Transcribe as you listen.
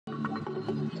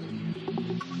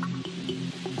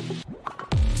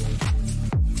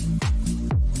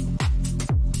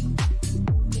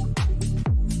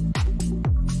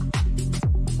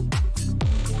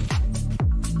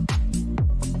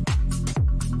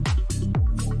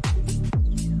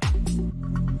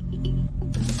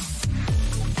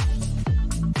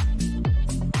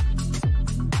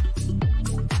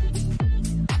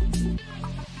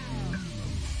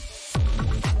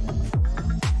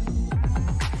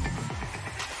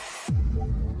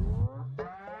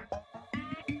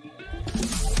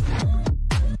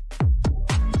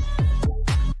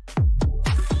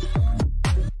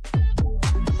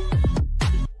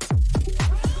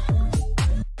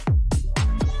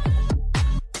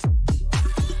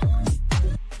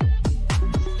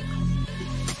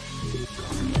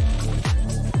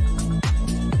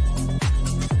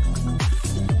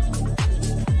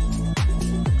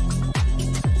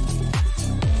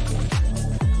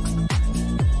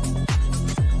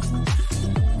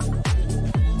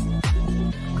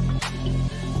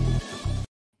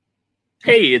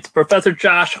Hey, it's Professor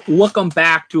Josh. Welcome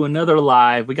back to another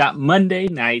live. We got Monday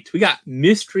nights. We got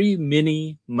Mystery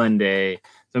Mini Monday.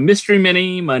 So Mystery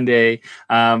Mini Monday.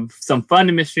 Some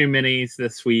fun Mystery Minis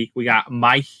this week. We got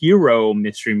My Hero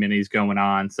Mystery Minis going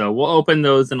on. So we'll open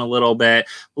those in a little bit.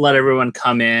 We'll let everyone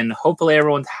come in. Hopefully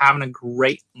everyone's having a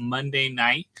great Monday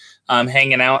night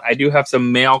hanging out. I do have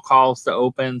some mail calls to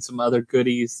open, some other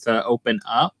goodies to open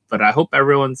up. But I hope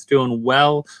everyone's doing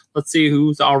well. Let's see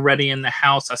who's already in the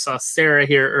house. I saw Sarah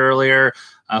here earlier.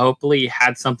 Hopefully you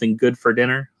had something good for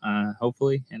dinner.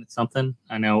 Hopefully, and it's something.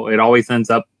 I know it always ends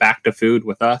up back to food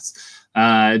with us.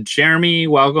 Jeremy,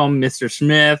 welcome. Mr.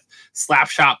 Smith,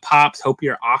 Slapshot Pops. Hope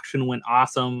your auction went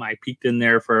awesome. I peeked in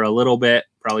there for a little bit,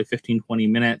 probably 15, 20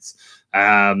 minutes.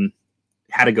 Had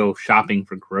to go shopping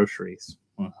for groceries.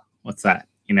 What's that?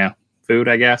 You know, food,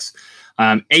 I guess.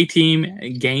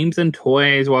 A-Team, Games and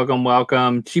Toys, welcome,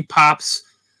 welcome. Cheap Pops,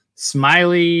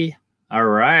 Smiley, all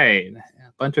right.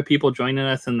 A bunch of people joining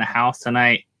us in the house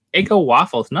tonight. Eggo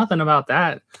Waffles, nothing about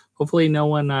that. Hopefully no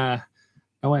one tried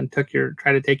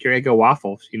to take your Eggo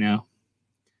Waffles, you know.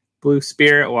 Blue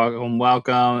Spirit, welcome,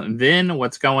 welcome. Vin,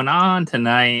 what's going on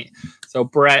tonight? So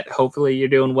Brett, hopefully you're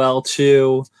doing well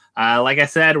too. Like I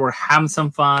said, we're having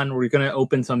some fun. We're going to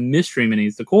open some mystery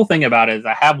minis. The cool thing about it is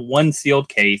I have one sealed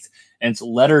case, and it's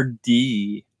letter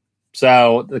D.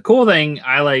 So the cool thing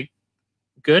I like,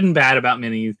 good and bad about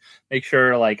minis, make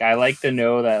sure, like, I like to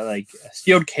know that, like, a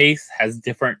sealed case has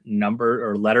different number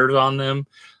or letters on them.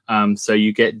 So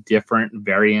you get different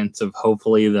variants of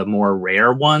hopefully the more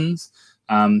rare ones.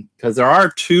 Because there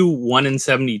are two 1 in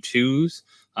 72s.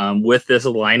 With this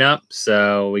lineup.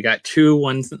 So we got two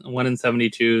 1 in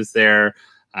 72s there.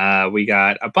 We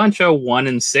got a bunch of 1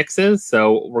 in 6s.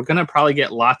 So we're going to probably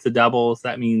get lots of doubles.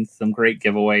 That means some great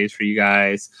giveaways for you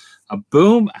guys.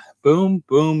 Boom, boom,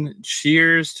 boom.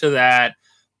 Cheers to that.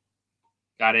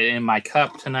 Got it in my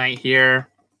cup tonight here.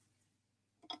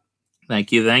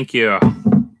 Thank you. Thank you.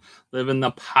 Living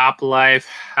the pop life.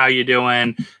 How you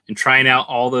doing? And trying out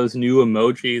all those new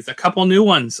emojis. A couple new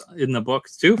ones in the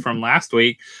books too from last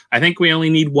week. I think we only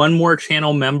need one more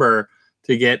channel member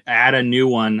to add a new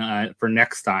one for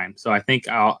next time. So I think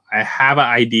I have an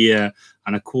idea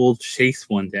on a cool chase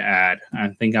one to add. I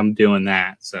think I'm doing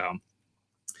that. So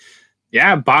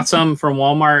yeah, bought some from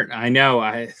Walmart. I know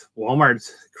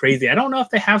Walmart's crazy. I don't know if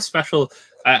they have special.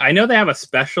 I know they have a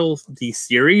specialty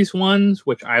series ones,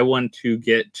 which I want to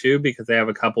get too because they have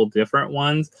a couple different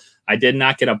ones. I did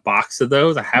not get a box of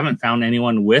those. I haven't found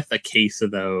anyone with a case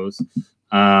of those.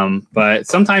 But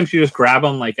sometimes you just grab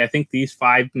them. Like I think these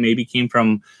 5 maybe came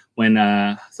from when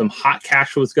some Hot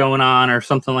Cash was going on or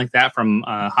something like that from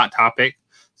Hot Topic.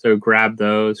 So grab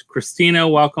those. Christina,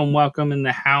 welcome, welcome in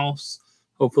the house.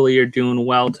 Hopefully you're doing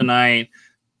well tonight.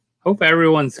 Hope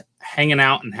everyone's hanging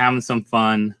out and having some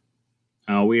fun.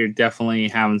 We are definitely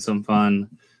having some fun.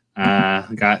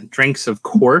 Got drinks, of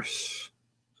course.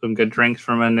 Some good drinks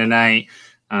for Monday night.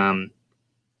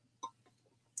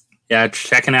 Yeah,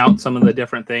 checking out some of the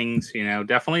different things. You know,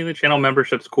 definitely the channel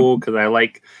membership's cool because I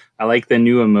like the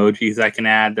new emojis I can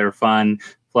add. They're fun.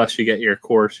 Plus, you get your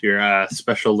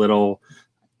special little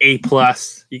A+.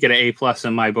 You get an A+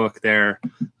 in my book there.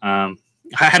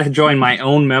 I had to join my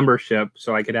own membership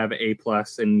so I could have an A+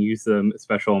 and use the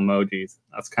special emojis.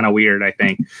 That's kind of weird, I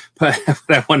think, but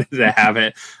I wanted to have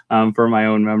it for my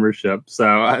own membership. So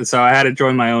I had to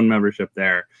join my own membership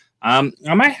there. I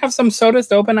might have some sodas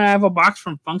to open. I have a box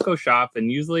from Funko Shop,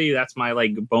 and usually that's my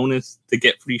like bonus to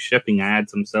get free shipping. I add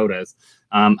some sodas.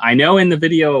 I know in the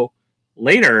video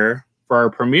later for our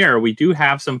premiere, we do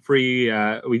have some free.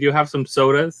 We do have some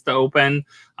sodas to open,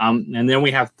 and then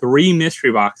we have 3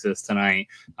 mystery boxes tonight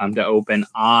to open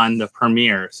on the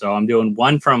premiere. So I'm doing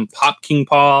one from Pop King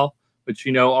Paul, which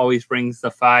you know always brings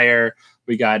the fire.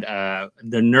 We got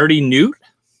the Nerdy Newt,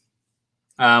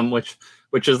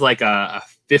 which is like a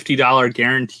 $50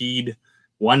 guaranteed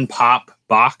 1 pop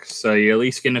box. So you at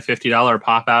least get a $50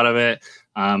 pop out of it.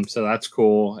 So that's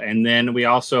cool. And then we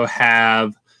also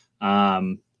have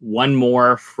one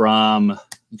more from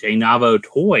J Navo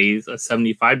Toys, a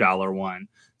 $75 one.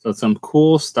 So some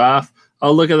cool stuff.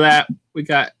 Oh, look at that. We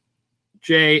got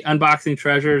Jay Unboxing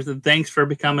Treasures, and thanks for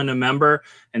becoming a member.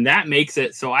 And that makes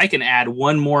it so I can add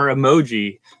one more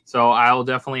emoji. So I'll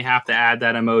definitely have to add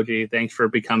that emoji. Thanks for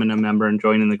becoming a member and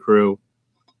joining the crew.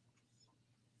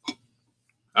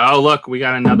 Oh, look, we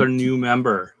got another new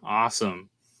member. Awesome.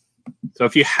 So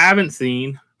if you haven't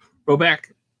seen,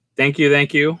 Robeck, thank you,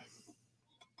 thank you.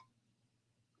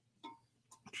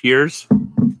 Cheers.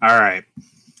 All right.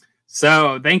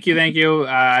 So thank you, thank you.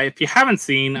 If you haven't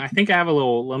seen, I think I have a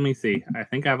little, let me see. I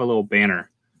think I have a little banner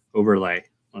overlay.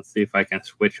 Let's see if I can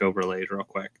switch overlays real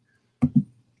quick.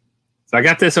 So I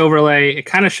got this overlay. It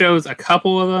kind of shows a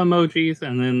couple of the emojis,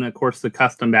 and then, of course, the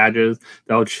custom badges.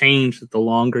 They'll change the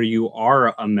longer you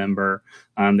are a member.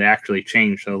 They actually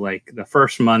change. So, like, the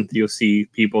first month, you'll see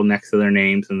people next to their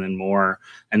names and then more.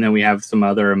 And then we have some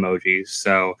other emojis.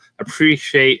 So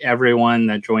appreciate everyone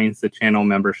that joins the channel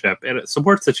membership. It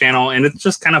supports the channel, and it's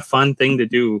just kind of fun thing to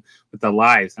do with the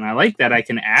lives. And I like that I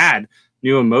can add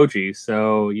new emojis.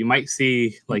 So you might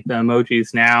see, like, the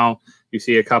emojis now. You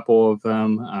see a couple of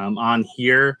them on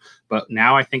here, but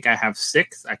now I think I have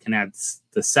 6. I can add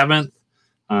the 7th,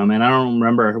 and I don't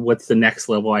remember what's the next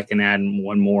level I can add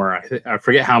one more. I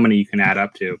forget how many you can add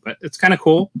up to, but it's kind of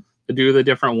cool to do the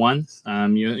different ones.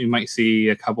 You might see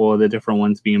a couple of the different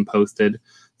ones being posted.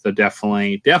 So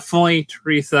definitely,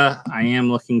 Teresa, I am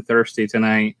looking thirsty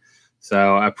tonight.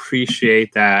 So I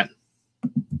appreciate that.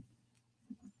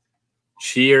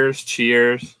 Cheers,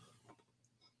 cheers.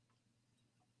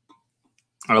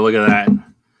 Oh, look at that.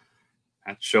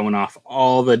 That's showing off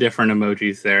all the different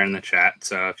emojis there in the chat.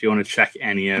 So if you want to check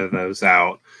any of those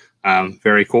out,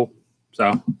 very cool.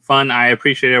 So fun. I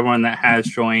appreciate everyone that has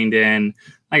joined in.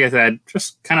 Like I said,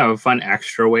 just kind of a fun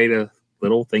extra way to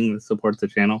little thing that supports the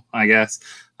channel, I guess,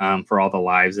 for all the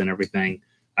lives and everything.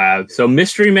 So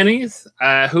mystery minis,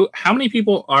 how many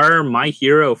people are My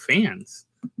Hero fans?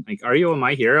 Like, are you a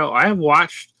My Hero? I haven't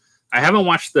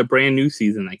watched the brand new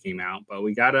season that came out, but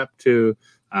we got up to,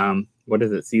 what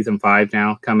is it, season 5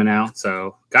 now coming out.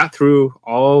 So got through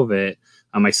all of it.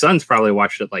 My son's probably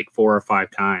watched it like 4 or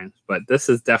 5 times, but this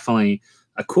is definitely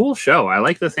a cool show. I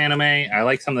like this anime. I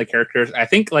like some of the characters. I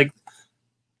think, like,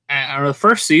 the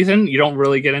first season, you don't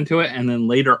really get into it. And then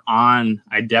later on,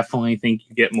 I definitely think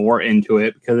you get more into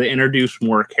it because they introduce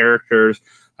more characters,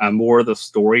 more of the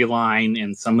storyline,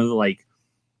 and some of the, like,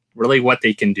 really what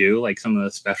they can do, like some of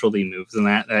the specialty moves and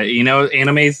that.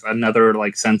 Anime's another,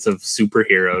 like, sense of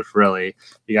superheroes, really.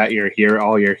 You got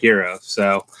all your heroes.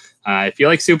 So if you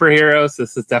like superheroes,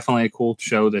 this is definitely a cool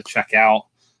show to check out.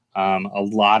 A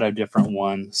lot of different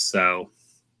ones. So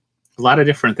a lot of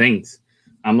different things.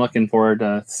 I'm looking forward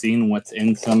to seeing what's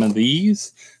in some of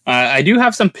these. I do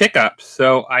have some pickups.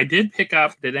 So I did pick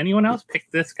up, did anyone else pick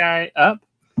this guy up?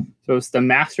 So it's the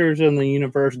Masters of the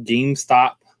Universe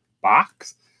GameStop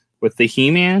box with the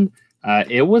He-Man.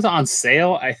 It was on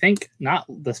sale, I think, not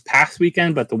this past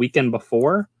weekend, but the weekend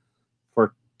before,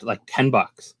 for like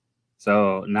 $10.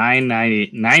 So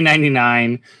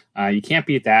 $9.99. You can't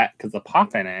beat that because the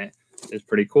pop in it is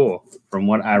pretty cool, from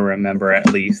what I remember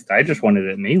at least. I just wanted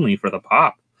it mainly for the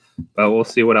pop, but we'll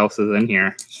see what else is in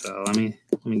here. So let me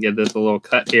get this a little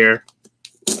cut here.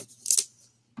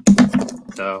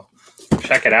 So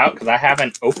check it out, because I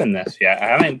haven't opened this yet. I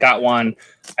haven't got one.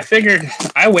 I figured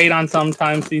I wait on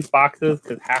sometimes these boxes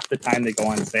because half the time they go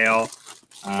on sale.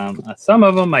 Some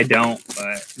of them I don't,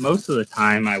 but most of the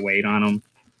time I wait on them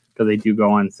because they do go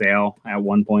on sale at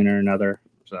one point or another.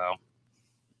 So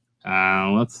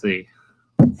let's see.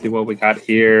 Let's see what we got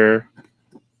here.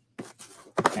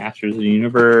 Masters of the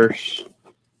Universe.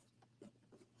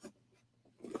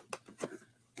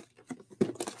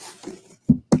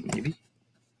 Maybe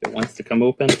it wants to come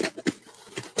open.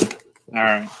 All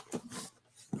right.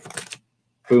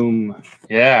 Boom.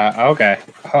 Yeah. Okay.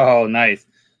 Oh, nice.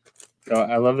 So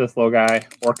I love this little guy,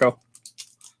 Orko.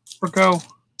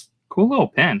 Cool little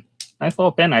pen. Nice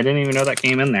little pen. I didn't even know that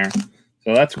came in there.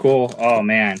 So that's cool. Oh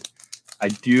man, I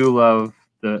do love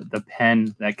the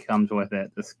pen that comes with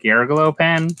it. The Scare Glow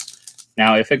pen.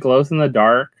 Now, if it glows in the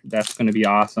dark, that's going to be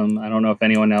awesome. I don't know if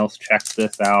anyone else checked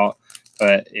this out.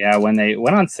 But yeah, when they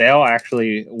went on sale, I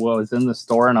actually was in the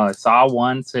store and I saw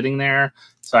one sitting there.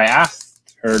 So I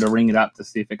asked her to ring it up to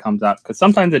see if it comes up, because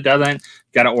sometimes it doesn't.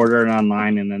 You got to order it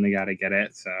online and then they got to get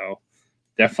it. So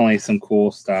definitely some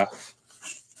cool stuff.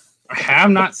 I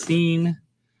have not seen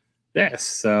this.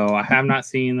 So I have not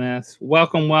seen this.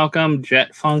 Welcome,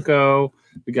 Jet Funko.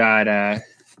 We got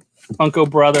Funko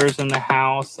Brothers in the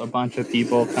house. A bunch of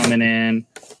people coming in.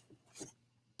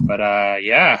 But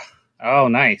yeah. Oh,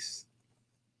 nice.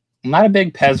 I'm not a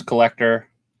big Pez collector,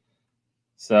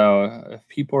 so if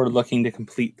people are looking to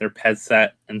complete their Pez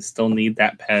set and still need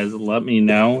that Pez, let me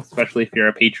know, especially if you're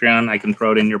a Patreon. I can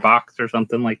throw it in your box or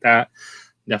something like that.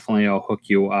 Definitely I'll hook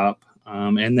you up.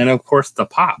 And then, of course, the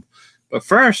pop. But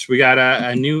first, we got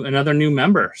another new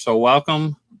member. So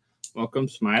welcome,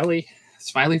 Smiley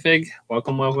Fig.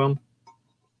 Welcome. I'll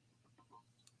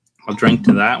drink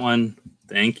to that one.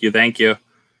 Thank you.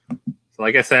 So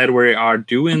like I said, we are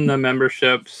doing the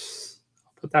memberships.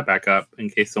 I'll put that back up in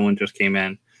case someone just came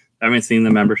in. I haven't seen the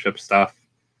membership stuff.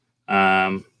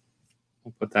 We'll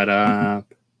put that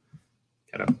up.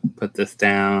 Gotta put this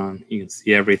down. You can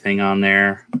see everything on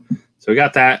there. So we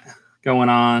got that. going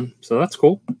on. So that's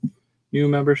cool. New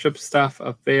membership stuff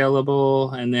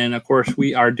available. And then, of course,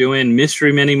 we are doing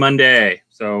Mystery Mini Monday.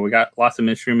 So we got lots of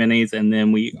Mystery Minis. And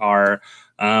then we are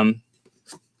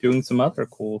doing some other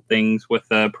cool things with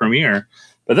the premiere.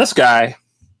 But this guy,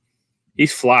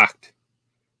 he's flocked.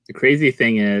 The crazy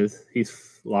thing is he's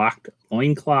flocked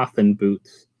loincloth and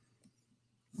boots.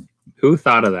 Who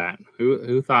thought of that?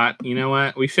 Who thought, you know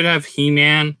what? We should have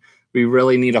He-Man. We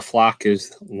really need a flock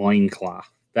is loincloth.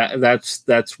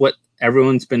 That's what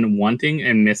everyone's been wanting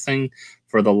and missing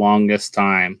for the longest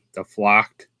time. The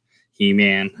flocked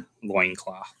He-Man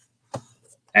loincloth.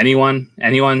 Anyone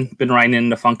been writing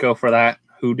into Funko for that?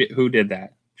 Who did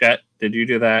that? Jet, did you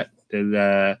do that?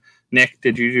 Did Nick,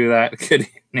 did you do that? Good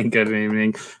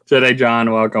evening. Jedi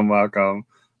John, welcome.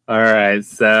 All right,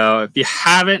 so if you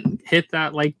haven't hit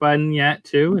that like button yet,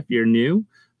 too, if you're new,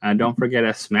 don't forget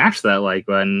to smash that like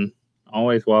button.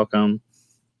 Always welcome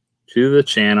to the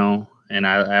channel, and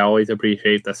I always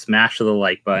appreciate the smash of the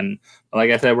like button. But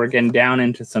like I said, we're getting down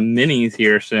into some minis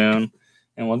here soon,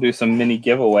 and we'll do some mini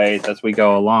giveaways as we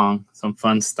go along. Some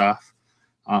fun stuff.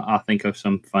 I'll think of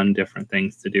some fun different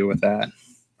things to do with that.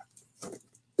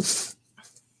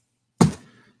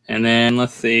 And then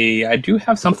let's see. I do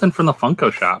have something from the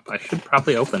Funko shop. I should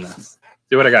probably open this.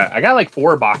 See what I got. I got like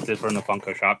 4 boxes from the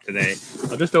Funko shop today.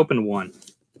 I'll just open one.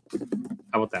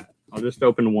 How about that? I'll just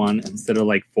open one instead of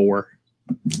like 4.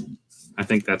 I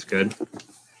think that's good.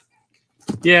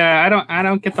 Yeah, I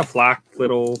don't get the flock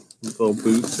little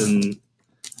boots and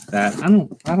that.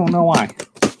 I don't know why.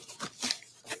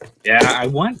 Yeah, I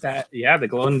want that. Yeah, the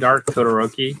glow in the dark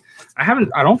Todoroki.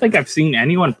 I don't think I've seen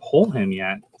anyone pull him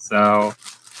yet. So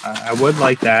I would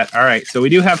like that. All right, so we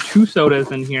do have 2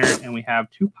 sodas in here, and we have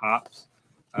 2 pops.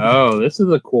 Oh, this is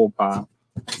a cool pop.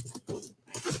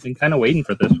 I've been kind of waiting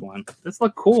for this one. This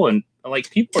looked cool, and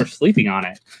like people are sleeping on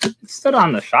it. It stood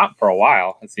on the shop for a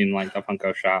while. It seemed like the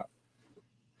Funko shop.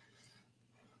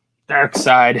 Dark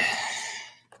Side.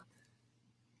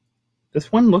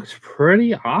 This one looks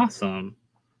pretty awesome.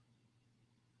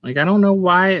 Like, I don't know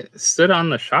why it stood on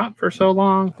the shop for so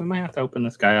long. We might have to open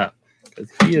this guy up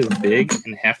because he is big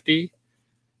and hefty.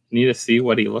 Need to see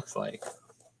what he looks like.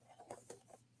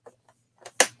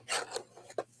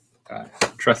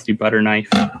 Trusty butter knife.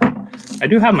 I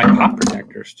do have my pop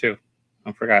protectors too.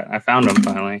 I forgot. I found them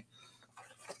finally.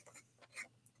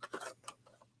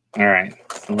 All right.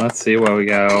 So let's see where we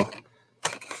go.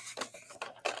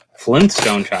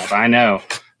 Flintstone shop. I know.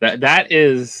 That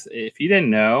is, if you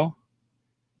didn't know,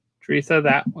 Teresa,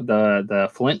 that the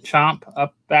Flint chomp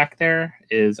up back there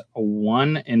is a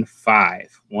 1 in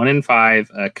 5. 1 in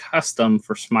 5, a custom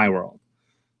for Smyworld.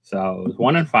 So it was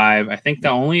 1 in 5. I think the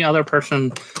only other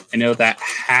person I know that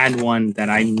had one that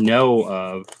I know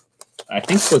of, I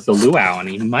think was the Luau, and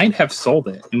he might have sold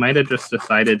it. He might have just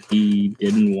decided he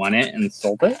didn't want it and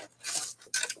sold it.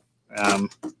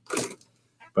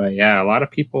 But yeah, a lot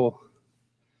of people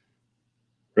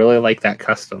really like that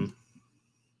custom.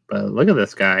 But look at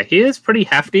this guy. He is pretty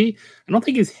hefty. I don't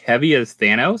think he's heavy as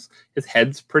Thanos. His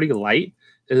head's pretty light.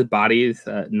 His body is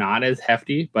not as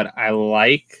hefty, but I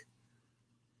like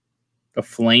the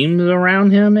flames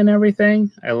around him and everything.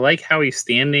 I like how he's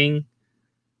standing.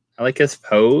 I like his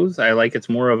pose. I like it's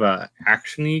more of a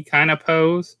action-y kind of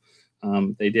pose.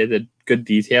 They did a good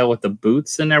detail with the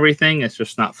boots and everything. It's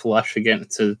just not flush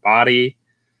against his body.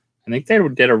 I think they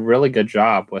did a really good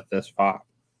job with this pop.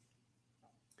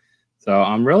 So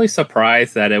I'm really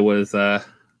surprised that it was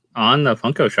on the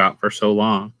Funko shop for so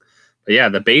long. But yeah,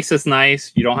 the base is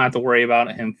nice. You don't have to worry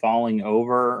about him falling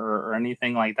over or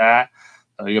anything like that.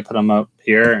 So you can put him up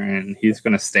here, and he's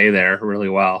going to stay there really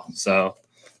well. So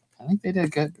I think they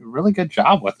did a really good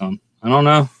job with him. I don't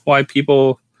know why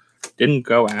people didn't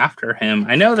go after him.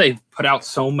 I know they put out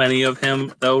so many of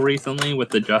him, though, recently with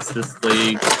the Justice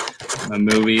League, the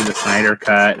movie, the Snyder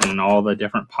Cut, and all the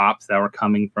different pops that were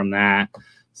coming from that.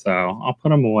 So I'll put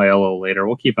them away a little later.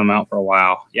 We'll keep them out for a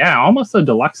while. Yeah, almost a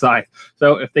deluxe size.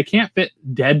 So if they can't fit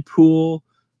Deadpool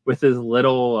with his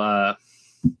little...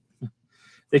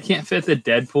 they can't fit the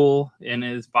Deadpool in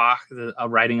his box,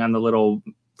 riding on the little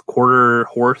quarter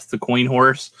horse, the coin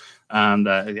horse,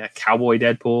 the cowboy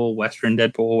Deadpool, Western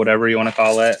Deadpool, whatever you want to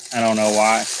call it. I don't know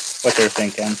what they're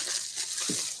thinking.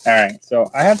 All right, so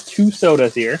I have 2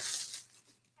 sodas here.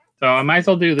 So I might as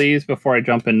well do these before I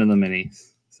jump into the minis.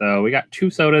 So we got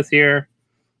 2 sodas here.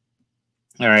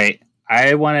 All right.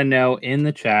 I want to know in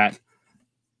the chat,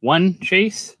 1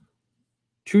 chase,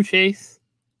 2 chase,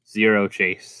 0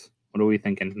 chase. What are we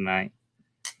thinking tonight?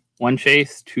 1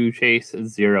 chase, 2 chase,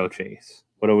 0 chase.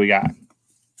 What do we got?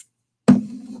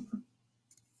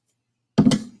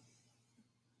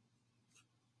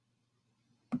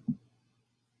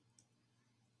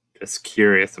 Just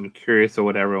curious. I'm curious of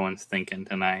what everyone's thinking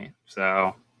tonight.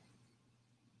 So.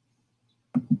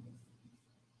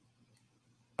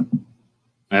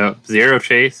 Oh, 0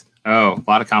 chase. Oh, a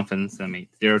lot of confidence in me.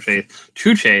 0 chase.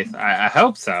 2 chase. I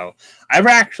hope so. I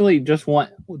actually just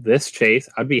want this chase.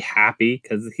 I'd be happy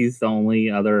because he's the only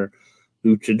other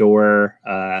luchador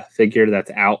figure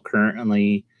that's out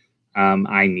currently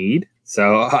I need.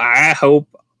 So I hope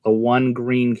the 1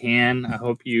 green can. I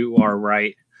hope you are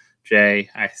right, Jay.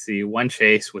 I see 1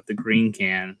 chase with the green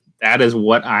can. That is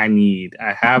what I need.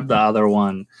 I have the other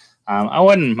one. I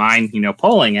wouldn't mind,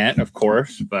 pulling it, of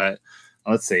course, but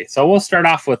let's see. So we'll start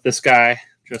off with this guy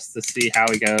just to see how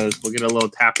he goes. We'll get a little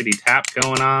tappity tap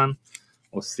going on.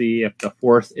 We'll see if the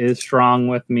force is strong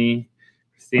with me.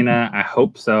 Christina, I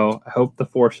hope so. I hope the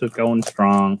force is going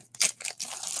strong.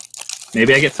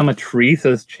 Maybe I get some of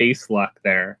Teresa's chase luck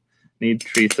there. Need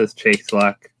Teresa's chase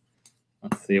luck.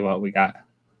 Let's see what we got.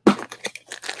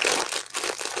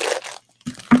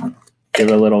 Give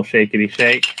it a little shakety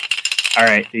shake. All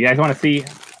right, you guys want to see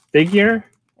figure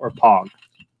or pog?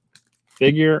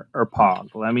 Figure or pog?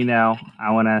 Let me know.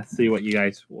 I want to see what you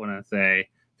guys want to say.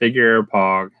 Figure or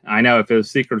pog? I know if it was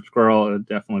Secret Squirrel, it would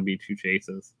definitely be 2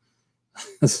 chases.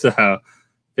 So,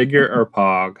 figure or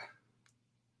pog?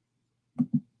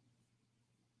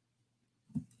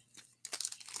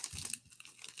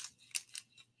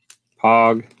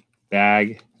 Pog,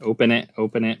 bag, open it,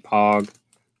 pog.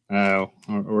 Oh,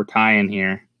 we're tying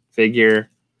here. Figure.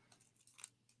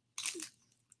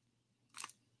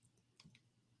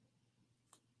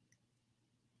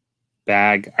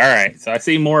 Bag. All right, so I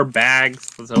see more bags.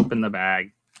 Let's open the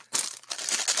bag.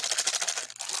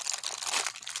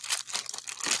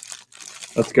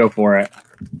 Let's go for it.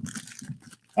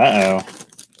 Uh-oh.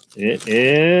 It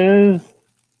is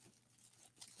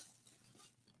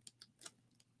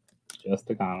just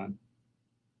a common.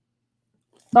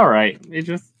 All right. It's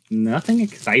just nothing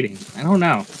exciting. I don't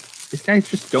know. These guys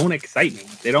just don't excite me.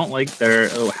 They don't like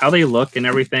how they look and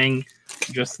everything.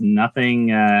 Just nothing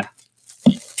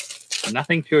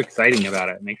nothing too exciting about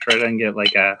it. Make sure I didn't get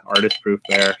like a artist proof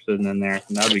there sitting in there.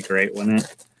 That would be great, wouldn't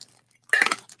it?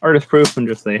 Artist proof and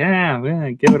just say,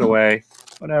 give it away.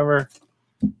 Whatever.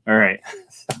 All right.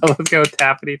 So let's go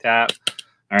tappity tap.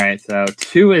 All right. So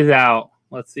 2 is out.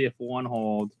 Let's see if 1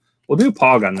 holds. We'll do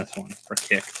pog on this one for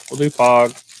kick. We'll do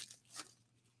pog.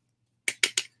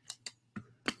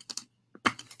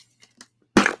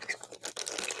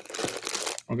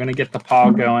 We're going to get the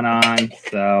pog going on.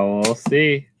 So we'll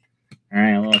see. All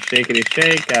right, a little shakety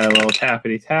shake, got a little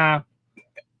tappity tap.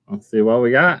 Let's see what we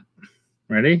got.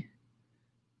 Ready?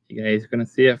 You guys gonna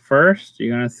see it first? You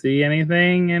gonna see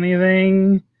anything?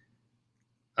 Anything?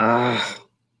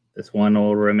 This one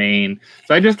will remain.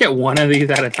 So I just get 1 of these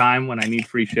at a time when I need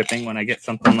free shipping, when I get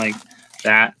something like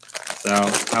that. So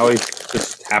I always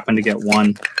just happen to get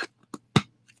 1.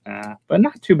 But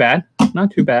not too bad.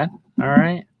 Not too bad. All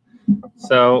right.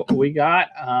 So we got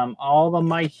all of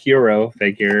my hero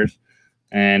figures.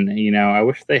 And, I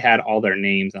wish they had all their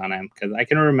names on them because I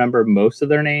can remember most of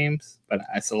their names. But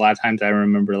a lot of times I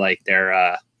remember like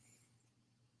their,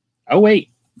 oh,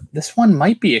 wait, this one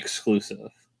might be exclusive.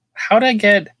 How'd I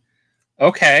get,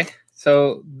 okay.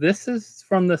 So this is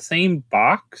from the same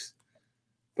box,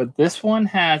 but this one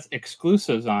has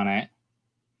exclusives on it.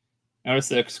 Notice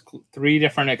the 3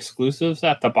 different exclusives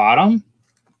at the bottom.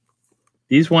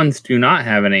 These ones do not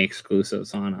have any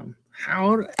exclusives on them.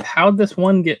 How'd this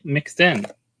one get mixed in?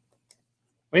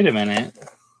 Wait a minute.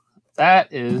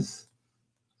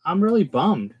 I'm really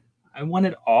bummed. I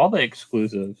wanted all the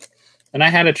exclusives. And I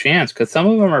had a chance because some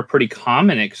of them are pretty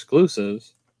common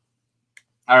exclusives.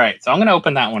 All right, so I'm going to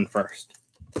open that one first.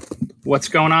 What's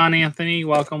going on, Anthony?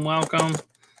 Welcome, welcome.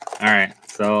 All right,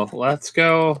 so let's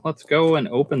go and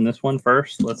open this one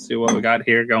first. Let's see what we got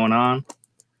here going on.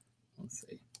 Let's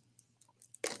see.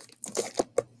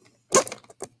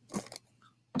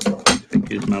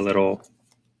 Use my little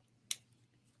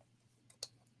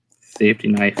safety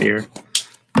knife here.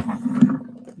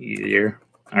 Easier.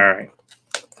 All right.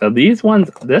 So these ones,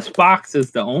 this box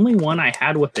is the only one I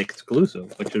had with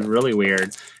exclusive, which is really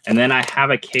weird. And then I have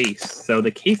a case. So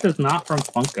the case is not from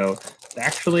Funko. It's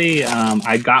actually,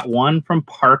 I got one from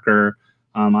Parker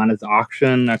on his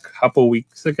auction a couple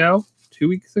weeks ago, 2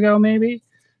 weeks ago maybe.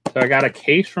 So I got a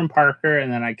case from Parker,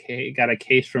 and then I got a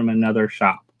case from another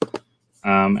shop.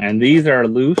 And these are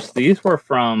loose. These were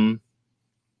from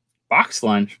Box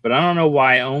Lunch, but I don't know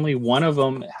why only one of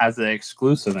them has the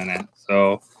exclusive in it.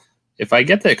 So if I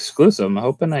get the exclusive, I'm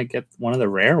hoping I get one of the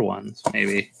rare ones,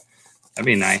 maybe. That'd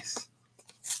be nice.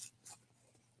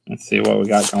 Let's see what we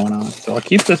got going on. So I'll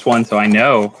keep this one so I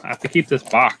know. I have to keep this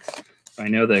box. So I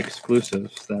know the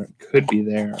exclusives that could be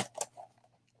there.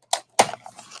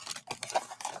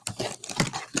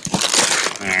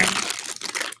 All right.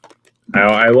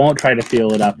 I won't try to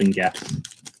feel it up and guess.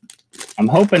 I'm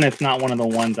hoping it's not one of the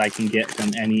ones I can get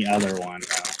from any other one.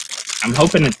 I'm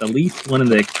hoping it's at least one of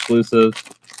the exclusives.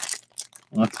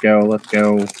 Let's go. Let's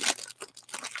go.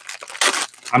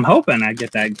 I'm hoping I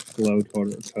get that glow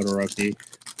Todoroki.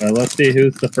 But let's see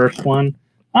who's the first one.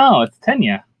 Oh, it's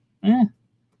Tenya.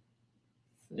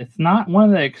 It's not one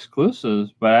of the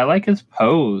exclusives, but I like his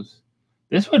pose.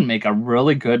 This would make a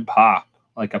really good pop.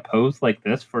 Like a pose like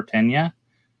this for Tenya.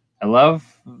 I love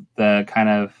the kind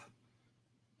of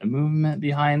the movement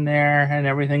behind there and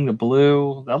everything. The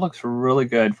blue. That looks really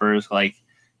good for his like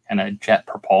kind of jet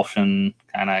propulsion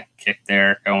kind of kick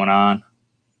there going on.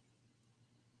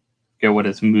 Get what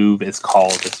his move is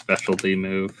called, his specialty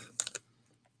move.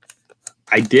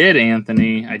 I did,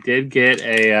 Anthony. I did get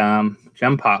a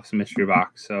Gem Pops mystery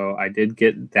box, so I did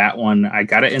get that one. I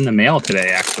got it in the mail today,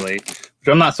 actually, which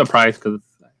I'm not surprised because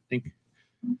I think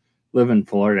live in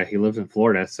Florida. He lives in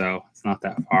Florida, so it's not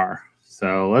that far.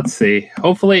 So let's see.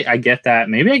 Hopefully, I get that.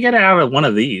 Maybe I get it out of one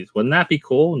of these. Wouldn't that be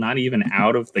cool? Not even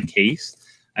out of the case.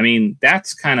 I mean,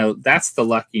 that's the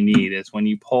luck you need is when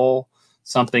you pull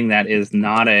something that is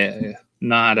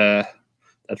that's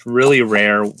really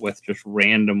rare with just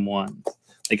random ones.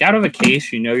 Like out of a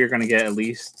case, you know you're going to get at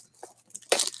least,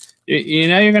 you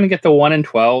know you're going to get the 1 in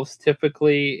 12s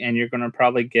typically, and you're going to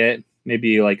probably get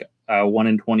maybe like 1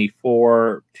 in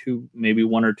 24, maybe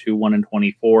 1 or 2 1 in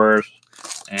 24s,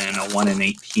 and a 1 in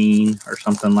 18 or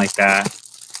something like that.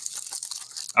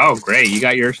 Oh, great. You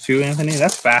got yours too, Anthony?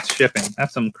 That's fast shipping.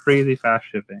 That's some crazy fast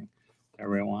shipping,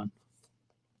 everyone.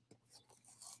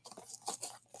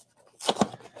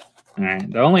 All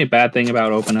right. The only bad thing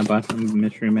about opening a bunch of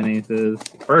mystery minis is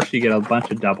first you get a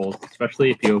bunch of doubles,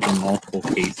 especially if you open multiple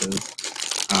cases.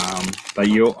 But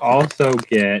you'll also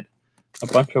get a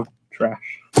bunch of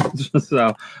trash.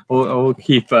 So we'll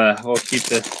keep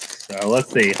this. So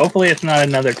let's see. Hopefully it's not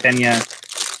another Tenya.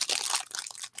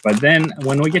 But then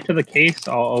when we get to the case,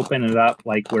 I'll open it up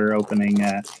like we're opening,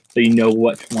 so you know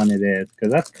which one it is,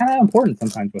 because that's kind of important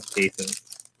sometimes with cases.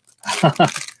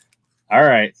 All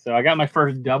right, so I got my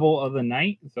first double of the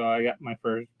night. So I got my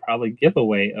first probably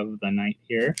giveaway of the night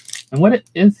here. And what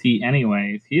is he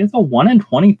anyways? He is a 1 in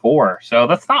 24. So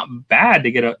that's not bad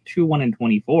to get a 2 1 in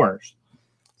 24s.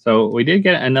 So we did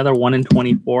get another 1 in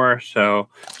 24. So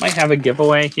might have a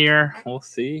giveaway here. We'll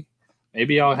see.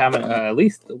 Maybe I'll have at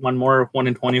least one more 1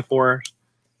 in 24.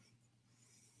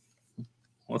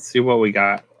 Let's see what we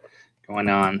got going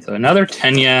on. So another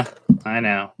Tenya. I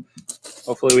know.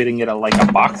 Hopefully we didn't get like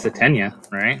a box of Tenya,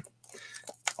 right?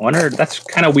 I wonder, that's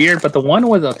kind of weird, but the one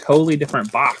was a totally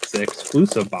different box, the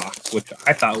exclusive box, which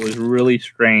I thought was really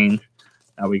strange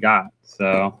that we got.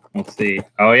 So we'll see.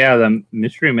 Oh yeah, the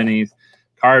mystery minis.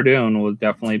 Cardoon will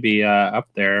definitely be up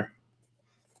there.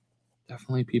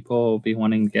 Definitely people will be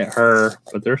wanting to get her,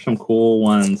 but there's some cool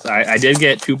ones. I did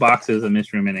get 2 boxes of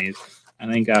mystery minis.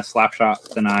 I think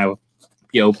Slapshots and I will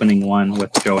be opening one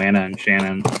with Joanna and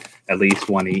Shannon, at least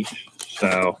one each.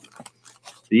 So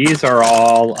these are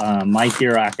all My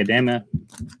Hero Academia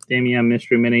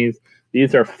mystery minis.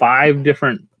 These are 5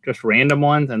 different just random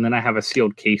ones, and then I have a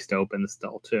sealed case to open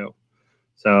still too.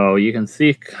 So you can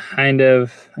see kind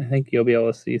of, I think you'll be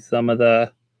able to see some of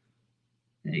the,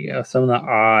 there you go, some of the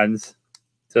odds.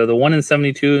 So the 1 in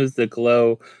 72 is the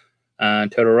Glow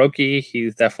Todoroki.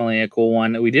 He's definitely a cool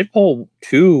one. We did pull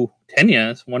 2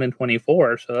 Tenyas, 1 in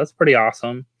 24, so that's pretty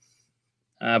awesome.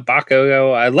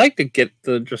 Bakugo, I'd like to get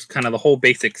just kind of the whole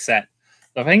basic set.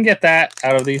 So if I can get that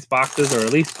out of these boxes, or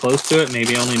at least close to it,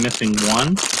 maybe only missing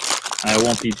 1, it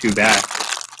won't be too bad.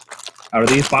 Out of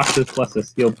these boxes plus a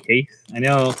sealed case. I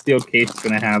know sealed case is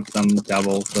going to have some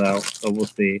doubles, so we'll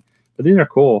see. But these are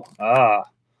cool.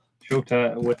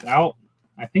 Shota without,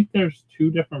 I think there's 2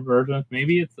 different versions.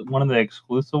 Maybe it's one of the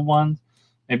exclusive ones.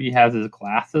 Maybe he has his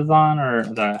glasses on, or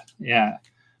yeah.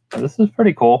 But this is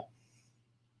pretty cool.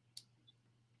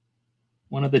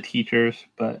 One of the teachers,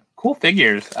 but cool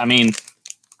figures. I mean,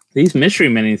 these mystery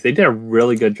minis, they did a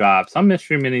really good job. Some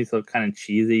mystery minis look kind of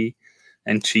cheesy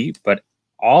and cheap, but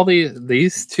all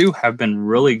these 2 have been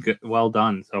really good, well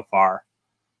done so far.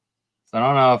 So I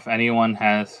don't know if anyone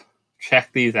has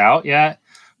checked these out yet,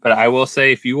 but I will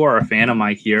say if you are a fan of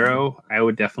My Hero, I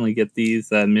would definitely get these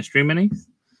mystery minis.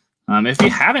 If you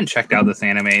haven't checked out this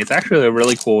anime, it's actually a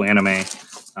really cool anime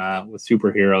with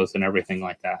superheroes and everything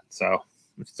like that. So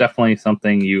it's definitely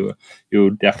something you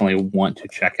definitely want to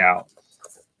check out.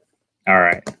 All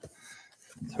right.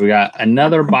 So we got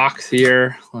another box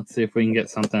here. Let's see if we can get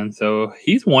something. So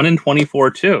he's 1 in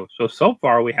 24 too. So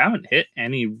far we haven't hit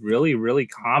any really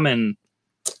common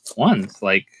ones.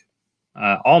 Like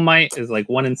All Might is like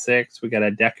 1 in 6. We got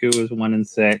a Deku is 1 in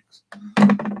 6.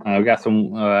 We got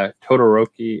some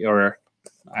Todoroki or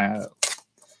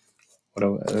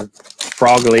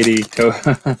Frog Lady.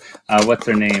 What's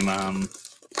her name?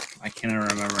 I can't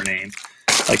remember her name.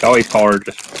 Like I always call her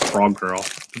just Frog Girl,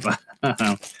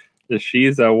 but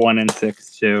she's a 1 in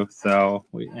 6 too. So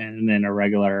and then a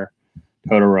regular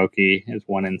Todoroki is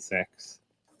 1 in 6.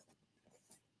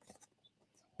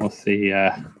 We'll see.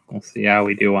 We'll see how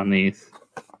we do on these.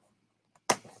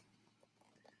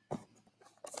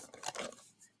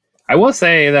 I will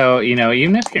say though, you know,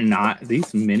 even if you're not,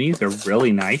 these minis are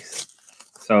really nice.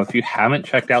 So if you haven't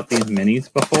checked out these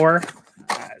minis before,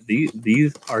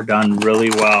 these are done really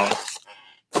well.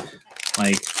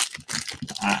 Like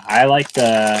I like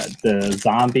the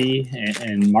zombie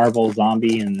and Marvel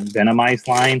zombie and Venomized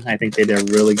line. I think they did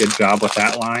a really good job with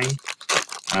that line.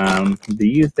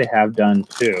 These they have done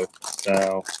too.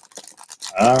 So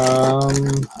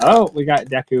oh, we got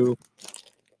Deku.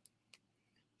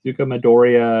 Zuka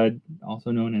Midoriya, also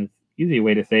known as, easy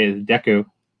way to say it is Deku.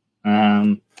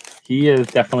 He is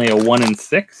definitely a 1 in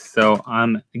 6, so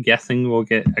I'm guessing we'll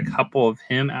get a couple of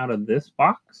him out of this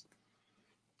box.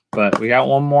 But we got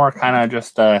one more kind of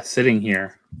just sitting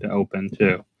here to open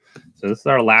too. So this is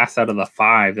our last out of the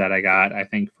 5 that I got, I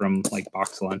think from like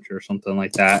Box Lunch or something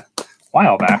like that a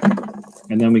while back.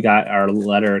 And then we got our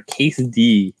letter Case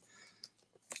D.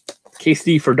 Case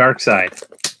D for Darkseid.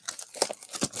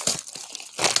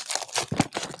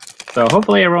 So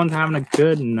hopefully everyone's having a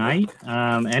good night.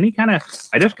 I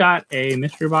just got a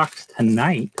mystery box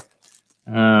tonight.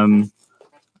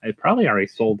 It probably already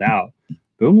sold out.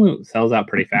 Boom Loot sells out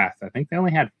pretty fast. I think they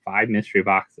only had 5 mystery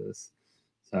boxes.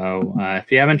 So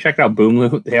if you haven't checked out Boom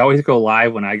Loot, they always go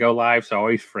live when I go live, so I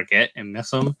always forget and miss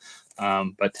them.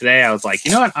 But today I was like,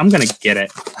 you know what? I'm going to get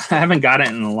it. I haven't got it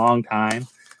in a long time.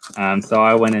 So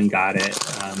I went and got it.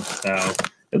 So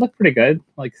they look pretty good,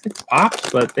 like 6 pops,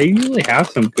 but they usually have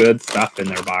some good stuff in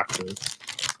their boxes.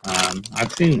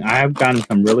 I have gotten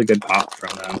some really good pops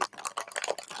from them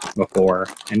before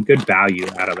and good value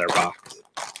out of their box.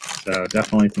 So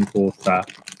definitely some cool stuff.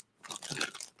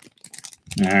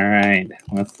 All right,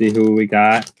 let's see who we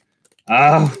got.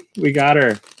 Oh, we got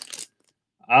her.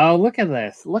 Oh, look at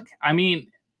this. Look, I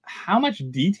mean, how much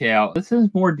detail. This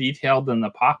is more detailed than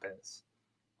the pop is.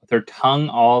 With her tongue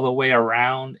all the way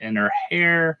around and her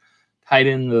hair tied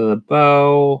into the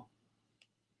bow.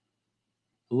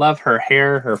 Love her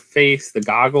hair, her face, the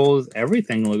goggles.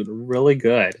 Everything looked really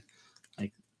good.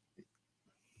 Like,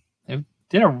 they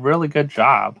did a really good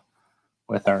job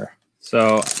with her.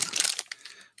 So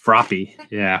Froppy.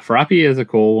 Yeah, Froppy is a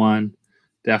cool one.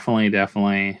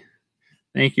 Definitely.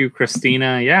 Thank you,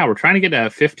 Christina. Yeah, we're trying to get to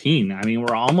 15. I mean,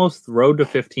 we're almost road to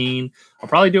 15. I'll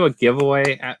probably do a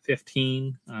giveaway at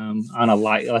 15 on a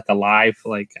live,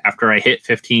 like after I hit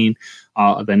 15.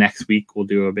 The next week we'll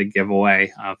do a big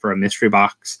giveaway for a mystery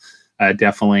box.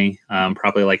 Definitely,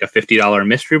 probably like a $50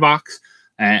 mystery box.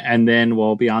 And then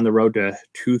we'll be on the road to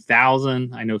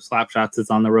 2,000. I know Slapshots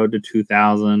is on the road to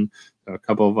 2,000. So a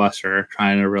couple of us are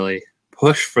trying to really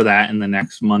push for that in the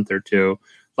next month or two.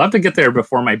 I'll have to get there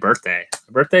before my birthday.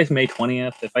 My birthday is May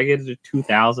 20th. If I get to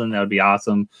 2,000, that would be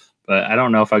awesome. But I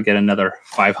don't know if I'll get another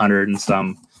 500 and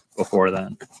some before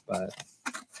then. But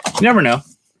you never know.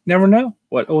 Never know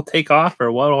what will take off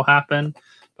or what will happen.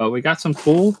 But we got some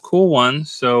cool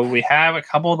ones. So we have a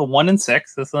couple of the 1 in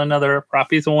 6. This is another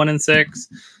Froppy's a 1 in 6.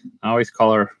 I always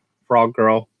call her Frog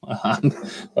Girl.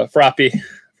 But Froppy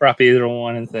is a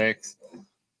 1 in 6.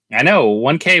 I know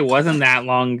 1K wasn't that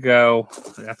long ago.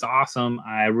 That's awesome.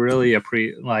 I really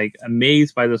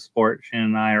amazed by the support. Shannon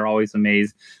and I are always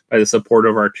amazed by the support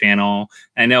of our channel.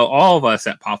 I know all of us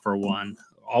at Pop for One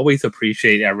always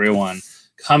appreciate everyone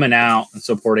coming out and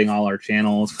supporting all our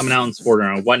channels, coming out and supporting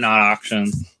our Whatnot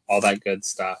auctions, all that good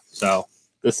stuff. So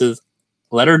this is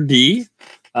letter D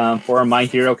for My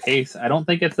Hero case. I don't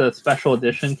think it's a special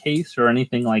edition case or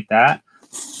anything like that.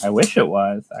 I wish it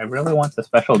was. I really want the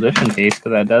special edition case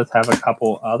because that does have a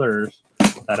couple others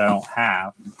that I don't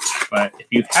have. But if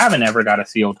you haven't ever got a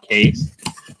sealed case,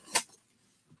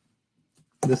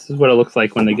 this is what it looks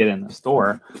like when they get in the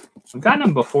store. I've gotten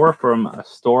them before from a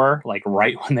store, like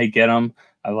right when they get them.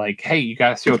 I'm like, hey, you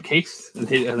got a sealed case? And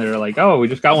they're like, oh, we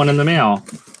just got one in the mail.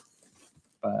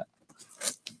 But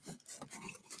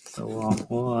so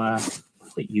we'll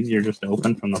it's easier just to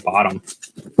open from the bottom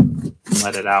and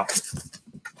let it out.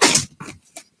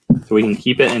 So we can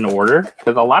keep it in order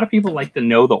because a lot of people like to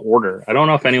know the order. I don't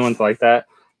know if anyone's like that.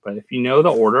 But if you know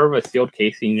the order of a sealed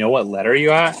case and you know what letter you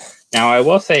got, now I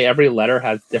will say every letter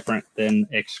has different than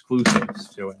exclusives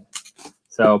to it.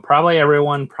 So probably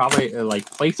everyone like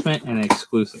placement and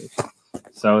exclusive.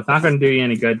 So it's not going to do you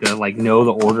any good to like know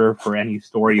the order for any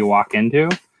store you walk into,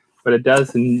 but it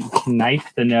does nice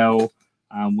to know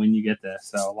when you get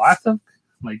this. So lots of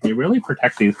like they really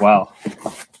protect these well.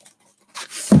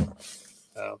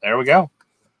 So there we go.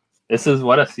 This is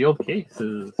what a sealed case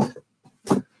is.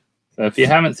 So if you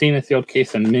haven't seen a sealed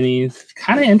case of minis, it's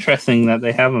kind of interesting that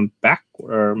they have them back,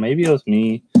 or maybe it was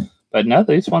me, but no,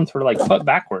 these ones were like put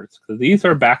backwards because these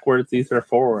are backwards, these are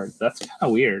forwards. That's kind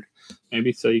of weird.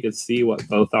 Maybe so you can see what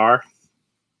both are.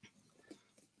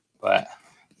 But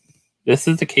this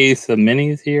is the case of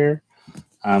minis here.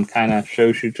 Kind of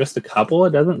shows you just a couple.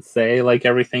 It doesn't say like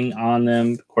everything on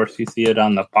them. Of course, you see it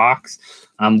on the box.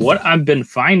 What I've been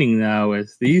finding though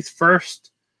is these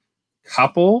first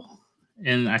couple,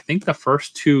 and I think the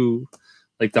first two,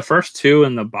 like the first two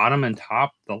in the bottom and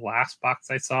top, the last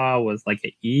box I saw was like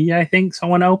an E, I think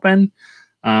someone opened.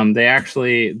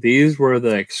 These were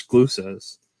the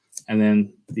exclusives. And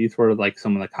then these were like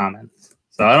some of the commons.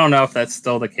 So I don't know if that's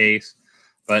still the case,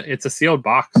 but it's a sealed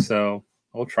box. So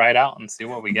we'll try it out and see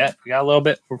what we get. We got a little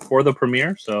bit before the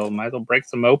premiere, so might as well break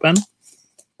some open.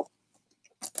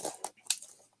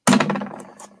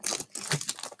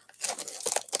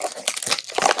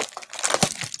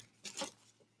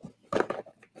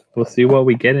 We'll see what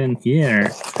we get in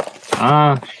here.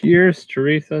 Cheers,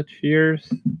 Teresa.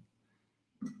 Cheers.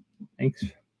 Thanks.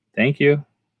 Thank you.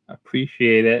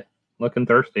 Appreciate it. Looking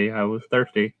thirsty. I was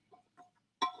thirsty.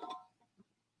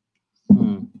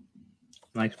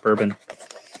 Nice bourbon.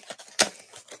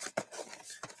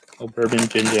 Oh, bourbon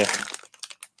ginger.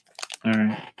 All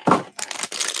right.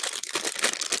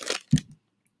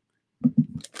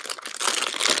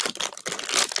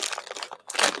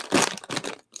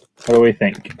 What do we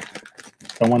think?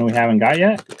 Someone we haven't got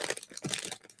yet?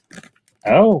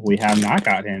 Oh, we have not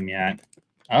got him yet.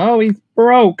 Oh, he's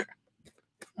broke.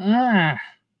 But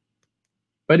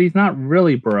he's not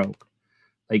really broke.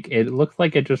 Like, it looks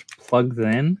like it just plugs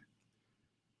in.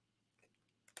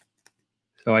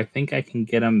 So I think I can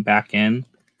get him back in.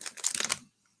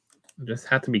 Just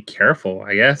have to be careful,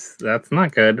 I guess. That's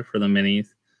not good for the minis.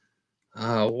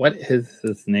 What is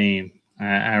his name?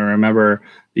 I remember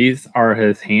these are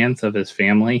his hands of his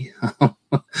family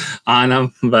on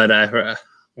them, but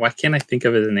why can't I think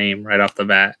of his name right off the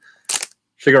bat?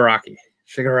 Shigaraki.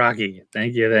 Shigaraki.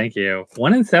 Thank you, thank you.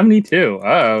 1 in 72.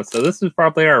 Oh, so this is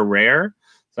probably our rare.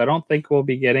 So I don't think we'll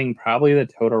be getting probably the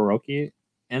Todoroki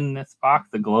in this box,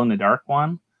 the glow-in-the-dark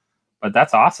one. But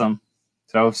that's awesome.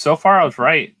 So far I was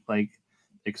right. Like,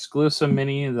 exclusive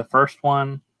mini, the first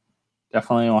one.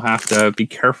 Definitely will have to be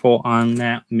careful on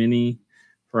that mini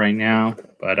for right now.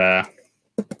 But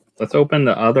let's open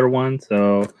the other one.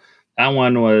 So that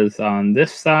one was on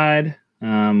this side.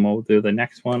 We'll do the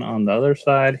next one on the other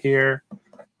side here,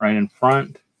 right in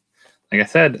front. Like I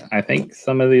said, I think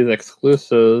some of these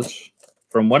exclusives,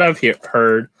 from what I've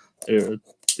heard,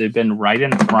 they've been right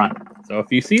in front. So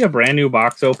if you see a brand new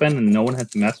box open and no one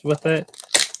has messed with it,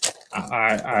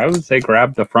 I would say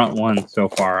grab the front one so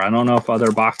far. I don't know if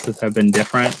other boxes have been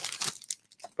different,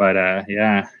 but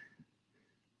yeah.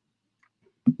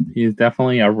 He's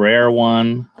definitely a rare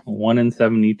one. 1 in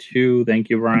 72. Thank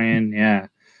you, Brian. Yeah,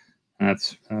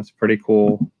 that's pretty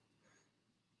cool.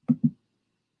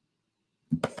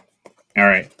 All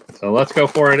right, so let's go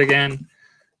for it again.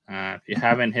 If you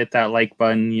haven't hit that like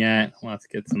button yet, let's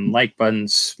get some like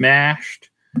buttons smashed.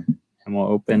 And we'll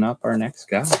open up our next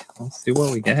guy. Let's see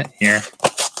what we get here.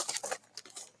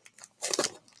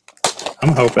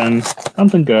 I'm hoping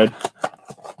something good.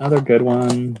 Another good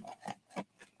one.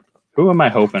 Who am I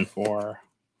hoping for?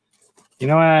 You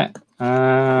know what?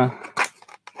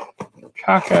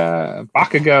 Bakugo.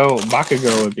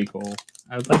 Bakugo would be cool.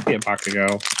 I would like to get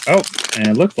Bakugo. Oh, and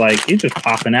it looks like he's just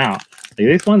popping out. Like,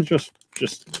 these ones just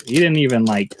he didn't even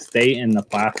like stay in the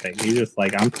plastic. He's just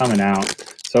like, I'm coming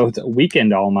out. So it's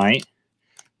Weekend All Might.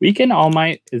 Weekend All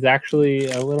Might is actually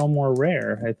a little more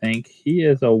rare, I think. He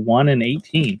is a 1 in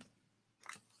 18.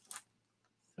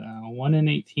 1 in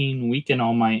 18 Weekend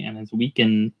All Might, and his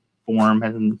weekend form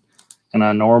has in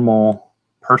a normal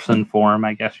person form,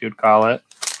 I guess you'd call it.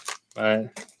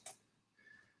 But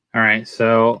all right,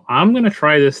 so I'm gonna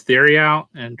try this theory out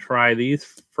and try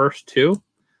these first two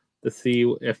to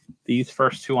see if these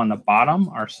first two on the bottom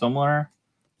are similar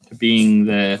to being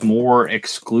the more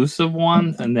exclusive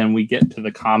ones, and then we get to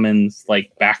the commons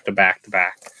like back to back to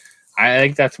back. I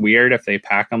think that's weird if they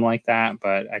pack them like that,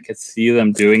 but I could see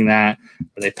them doing that,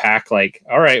 where they pack like,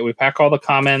 all right, we pack all the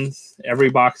commons, every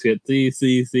box gets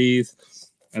these,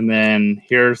 And then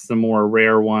here's the more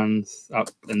rare ones up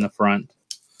in the front.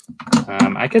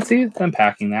 I could see them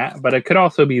packing that, but it could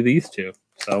also be these two.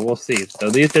 So we'll see. So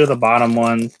these are the bottom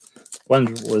ones. One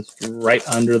was right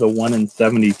under the 1 in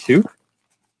 72.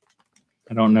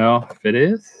 I don't know if it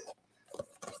is.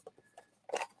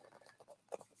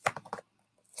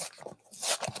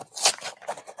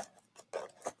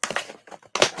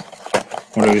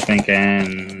 What are we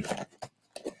thinking?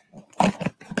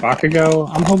 Bakugo?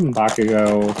 I'm hoping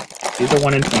Bakugo. These are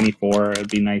 1 in 24. It'd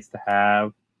be nice to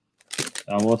have.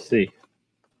 So we'll see.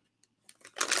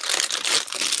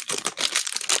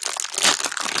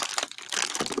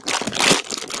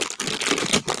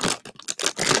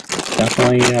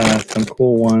 Definitely some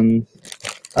cool ones.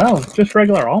 Oh, just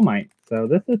regular All Might. So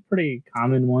this is a pretty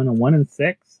common one, a 1 in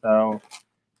 6. So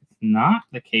it's not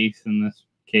the case in this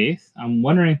case. I'm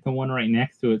wondering if the one right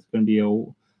next to it's going to be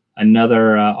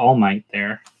another All Might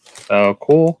there. So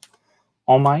cool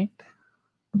All Might.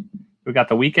 We got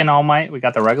the weekend All Might. We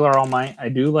got the regular All Might. I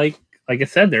do like I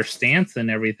said, their stance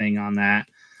and everything on that.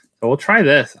 So we'll try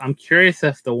this. I'm curious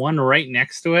if the one right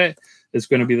next to it is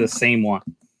going to be the same one.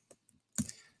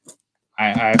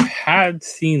 I've had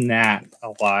seen that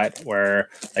a lot where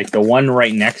like the one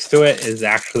right next to it is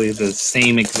actually the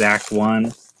same exact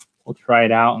one. We'll try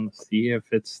it out and see if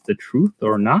it's the truth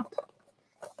or not.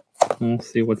 We'll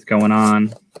see what's going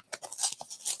on.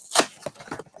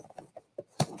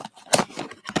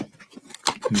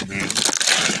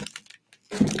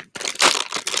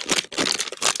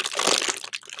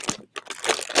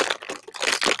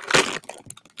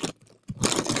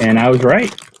 And I was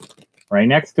right. Right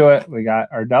next to it, we got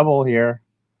our double here.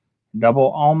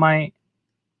 Double All Might.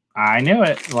 I knew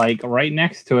it. Like right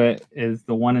next to it is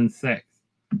the 1 in 6.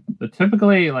 So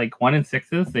typically, like 1 in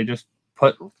 6s, they just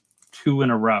put 2 in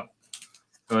a row.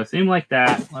 So it seemed like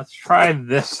that. Let's try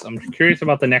this. I'm curious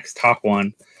about the next top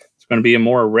one. It's going to be a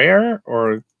more rare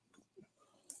or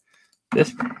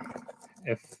this,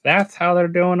 if that's how they're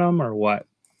doing them or what.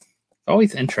 It's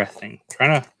always interesting.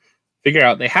 Trying to figure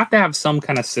out, they have to have some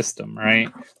kind of system, right?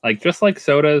 Like just like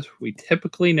sodas, we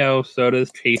typically know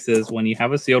sodas chases when you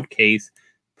have a sealed case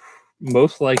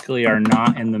most likely are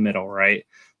not in the middle, right?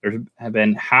 There have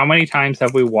been, how many times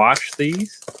have we watched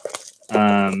these?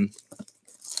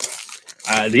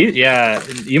 These, yeah,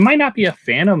 you might not be a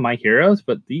fan of My Heroes,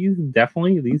 but these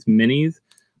minis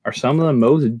are some of the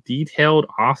most detailed,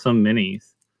 awesome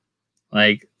minis.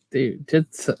 Like, dude,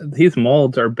 these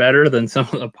molds are better than some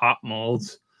of the pop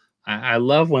molds. I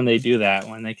love when they do that,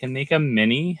 when they can make a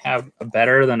mini have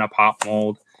better than a pop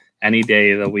mold any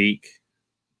day of the week.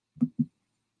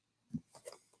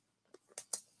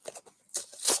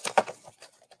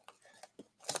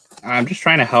 I'm just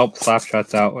trying to help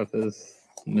Slapshots out with his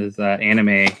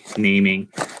anime naming.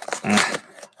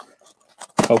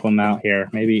 Help him out here.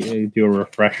 Maybe do a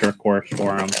refresher course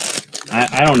for him.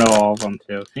 I don't know all of them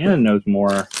too. Shannon knows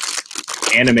more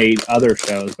anime other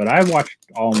shows, but I've watched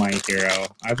all My Hero.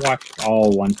 I've watched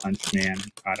all One Punch Man,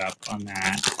 caught up on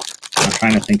that. I'm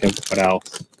trying to think of what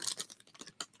else.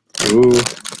 Ooh,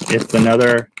 it's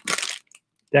another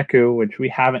Deku, which we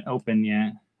haven't opened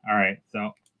yet. All right,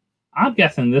 so I'm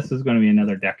guessing this is going to be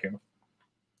another Deku.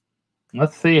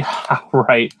 Let's see how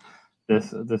right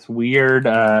this weird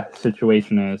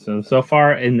situation is. So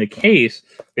far in the case,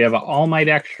 we have an All Might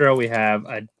extra, we have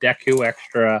a Deku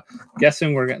extra.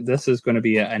 Guessing this is going to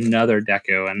be another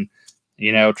Deku, and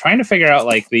you know, trying to figure out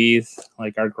like these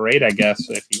like are great, I guess,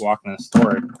 if you walk in the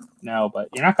store. No, but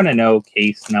you're not going to know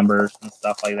case numbers and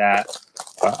stuff like that.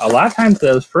 But a lot of times,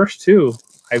 those first two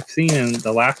I've seen in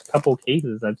the last couple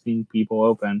cases I've seen people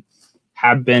open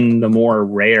have been the more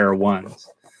rare ones.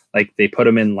 Like they put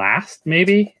them in last,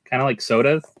 maybe kind of like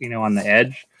sodas, you know, on the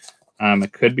edge.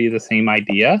 It could be the same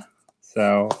idea.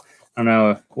 So I don't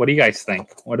know. What do you guys think?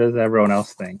 What does everyone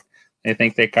else think? They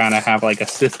think they kind of have like a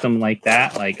system like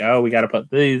that, like, oh, we got to put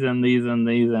these in, these in,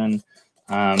 these in.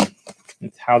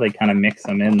 It's how they kind of mix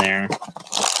them in there.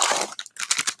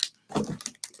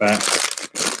 But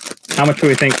how much do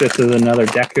we think this is another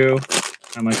Deku?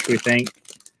 How much do we think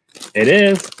it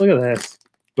is? Look at this.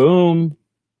 Boom.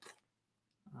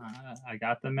 I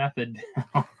got the method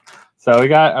down. So we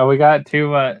got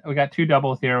two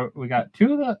doubles here. We got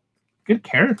two of the good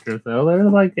characters though. They're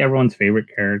like everyone's favorite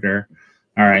character.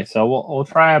 All right, so we'll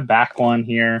try a back one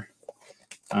here.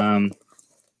 There's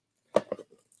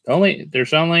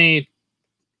only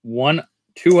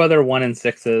two other 1 in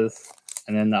 6s,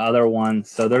 and then the other one.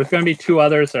 So there's going to be two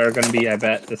others that are going to be, I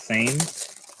bet, the same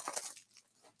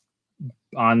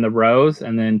on the rows,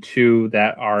 and then two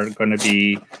that are going to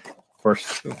be for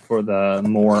the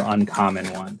more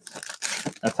uncommon ones.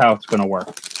 That's how it's going to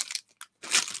work.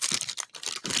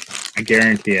 I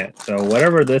guarantee it. So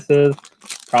whatever this is,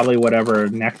 probably whatever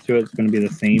next to it is going to be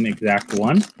the same exact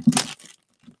one.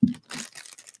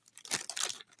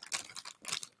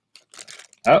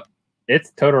 Oh, it's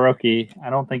Todoroki.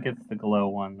 I don't think it's the glow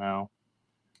one, though.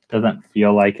 Doesn't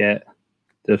feel like it.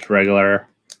 Just regular.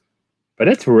 But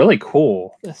it's really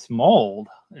cool. This mold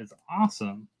is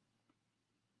awesome.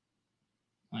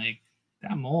 Like,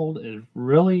 that mold is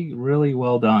really, really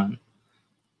well done.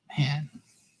 Man.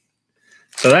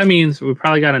 So that means we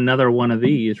probably got another one of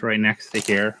these right next to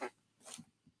here.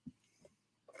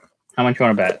 How much you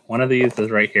want to bet? One of these is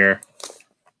right here.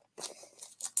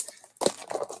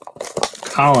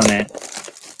 Calling it.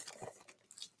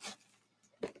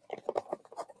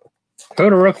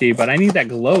 Todoroki, but I need that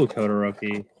glow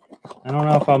Todoroki. I don't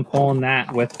know if I'm pulling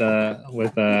that with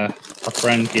a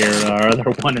friend here, our other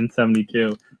 1 in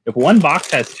 72. If one box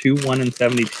has 2 1 in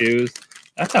 72s,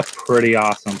 that's a pretty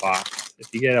awesome box.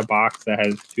 If you get a box that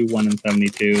has 2 1 in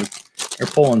 72s, you're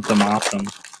pulling some awesome.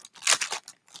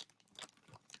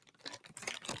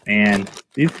 And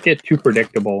these get too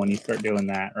predictable when you start doing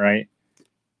that, right?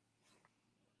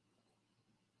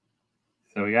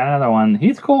 So we got another one.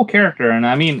 He's a cool character, and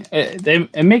I mean,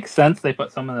 it makes sense. They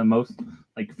put some of the most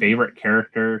like favorite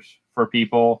characters for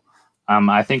people.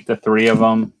 I think the 3 of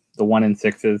them, the 1 in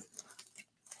 6s.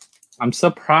 I'm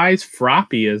surprised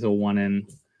Froppy is a 1 in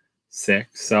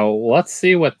 6. So let's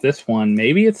see what this one.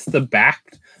 Maybe it's the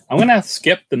back. I'm gonna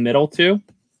skip the middle 2.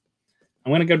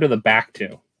 I'm gonna go to the back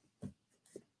 2.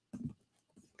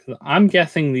 Because I'm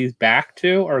guessing these back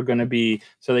 2 are gonna be.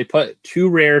 So they put 2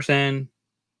 rares in.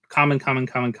 Common,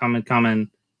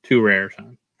 2 rares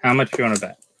on. How much do you want to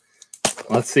bet?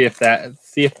 Let's see if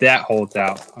that holds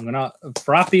out.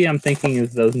 Froppy, I'm thinking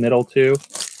is those middle 2.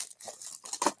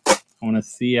 I want to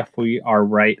see if we are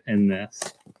right in this.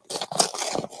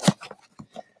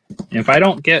 And if I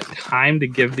don't get time to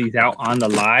give these out on the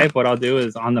live, what I'll do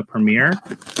is on the premiere,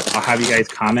 I'll have you guys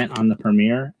comment on the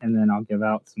premiere, and then I'll give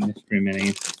out some mystery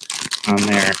minis on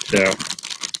there. So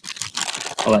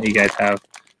I'll let you guys have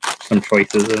some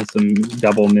choices and some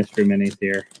double mystery minis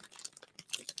here.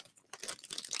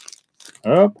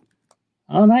 Oh,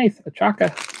 nice, a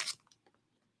Chaka.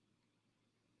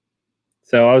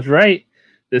 So I was right.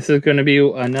 This is going to be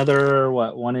another,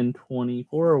 what, 1 in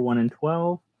 24 or 1 in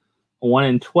 12? A 1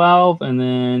 in 12, and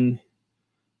then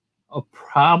I'm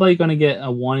probably going to get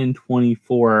a 1 in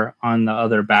 24 on the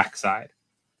other backside.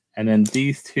 And then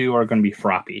these 2 are going to be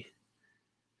Froppy.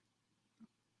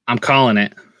 I'm calling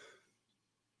it.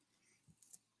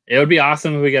 It would be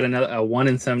awesome if we get another 1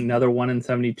 in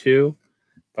 72.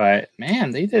 But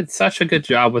man, they did such a good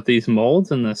job with these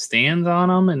molds and the stands on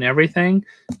them and everything.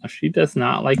 She does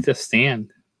not like to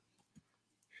stand.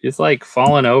 She's like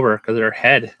falling over because her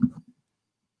head.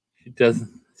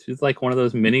 She's like one of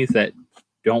those minis that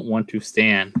don't want to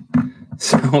stand.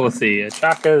 So we'll see.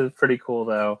 Chaka is pretty cool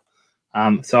though.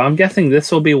 So I'm guessing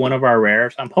this will be one of our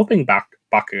rares. I'm hoping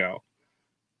Bakugo.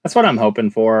 That's what I'm hoping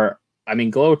for. I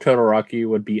mean, Glow Todoroki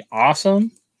would be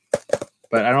awesome,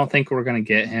 but I don't think we're going to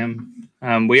get him.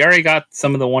 We already got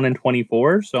some of the 1 in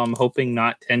 24, so I'm hoping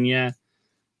not Tenya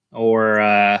or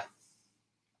I'm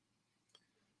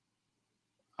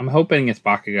hoping it's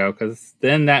Bakugo, because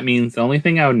then that means the only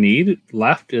thing I would need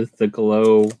left is the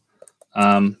Glow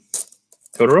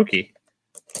Todoroki.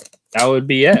 That would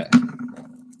be it.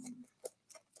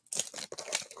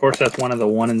 Of course, that's one of the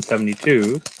 1 in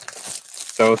 72s.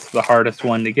 So it's the hardest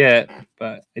one to get,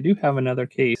 but I do have another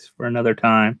case for another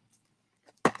time.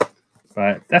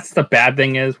 But that's the bad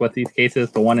thing is with these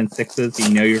cases, the 1 in 6s, you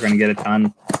know you're going to get a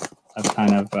ton of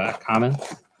kind of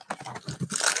comments.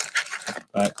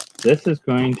 But this is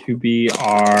going to be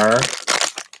our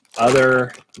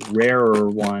other rarer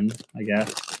one, I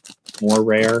guess. More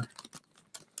rare.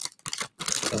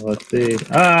 So let's see.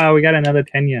 Ah, we got another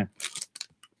Tenya.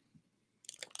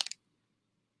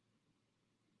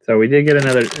 So we did get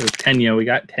another Tenya. We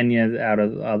got Tenyas out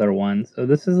of the other one. So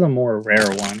this is a more rare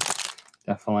one,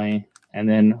 definitely. And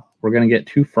then we're going to get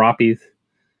 2 Frappies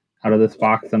out of this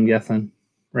box, I'm guessing,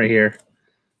 right here.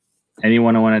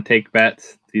 Anyone want to take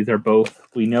bets? These are both.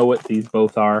 We know what these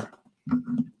both are.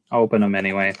 I'll open them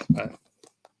anyway. But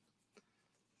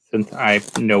since I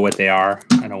know what they are,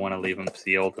 I don't want to leave them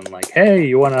sealed and like, hey,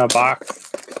 you want a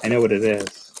box? I know what it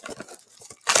is.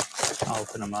 I'll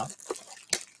open them up.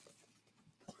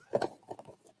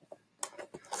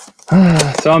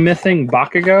 So I'm missing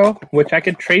Bakugo, which I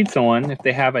could trade someone if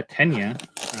they have a Tenya.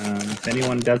 If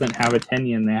anyone doesn't have a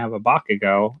Tenya and they have a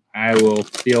Bakugo, I will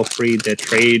feel free to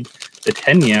trade the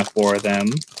Tenya for them.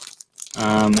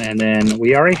 And then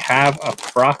we already have a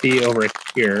Froppy over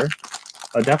here.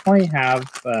 I'll definitely have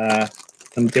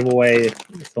some giveaway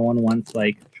if someone wants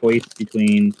like choice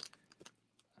between.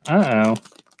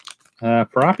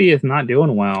 Froppy is not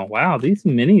doing well. Wow, these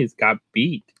minis got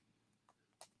beat.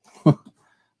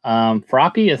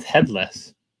 Froppy is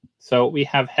headless. So we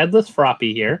have headless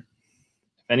Froppy here.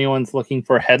 If anyone's looking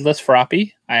for headless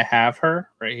Froppy, I have her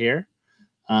right here.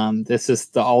 This is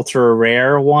the ultra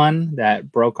rare one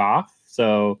that broke off.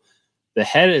 So the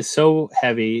head is so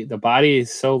heavy. The body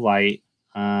is so light.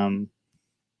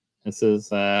 This is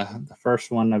the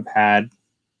first one I've had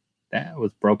that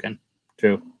was broken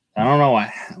too. I don't know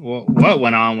what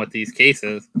went on with these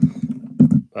cases,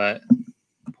 but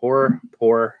poor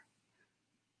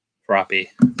Froppy.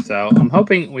 So I'm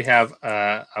hoping we have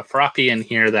a Froppy in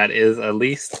here that is at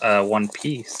least one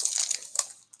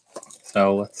piece.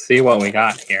 So let's see what we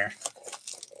got here.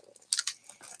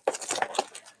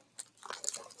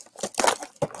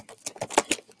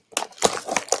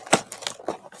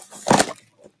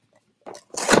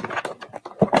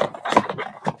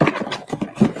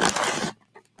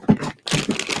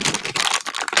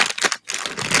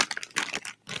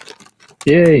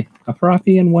 Yay, a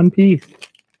Froppy in one piece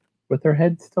with her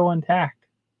head still intact.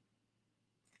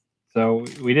 So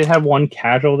we did have one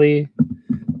casualty,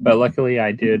 but luckily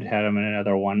I did have him in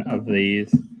another one of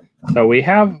these. So we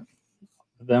have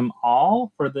them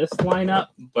all for this lineup,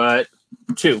 but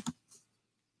 2.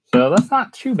 So that's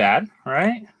not too bad,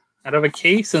 right? Out of a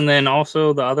case, and then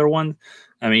also the other one.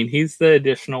 I mean, he's the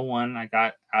additional one I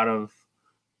got out of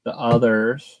the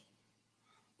others.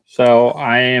 So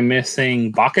I am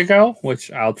missing Bakugo, which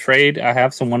I'll trade. I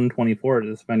have some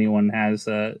 124s if anyone has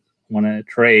want to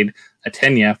trade a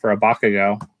Tenya for a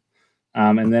Bakugo.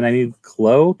 And then I need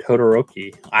Glow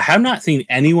Todoroki. I have not seen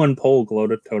anyone pull Glow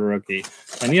to Todoroki.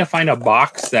 I need to find a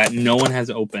box that no one has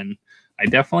opened. I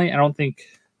don't think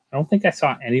I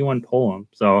saw anyone pull them.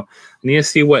 So I need to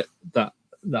see what the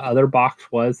other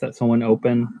box was that someone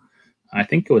opened. I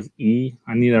think it was E.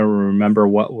 I need to remember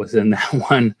what was in that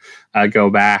one. Go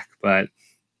back, but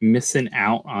missing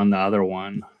out on the other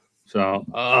one. So,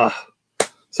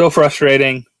 so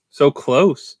frustrating. So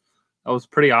close. That was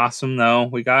pretty awesome, though.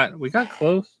 We got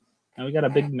close, and we got a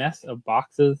big mess of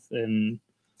boxes and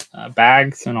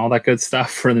bags and all that good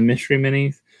stuff for the mystery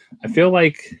minis. I feel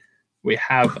like we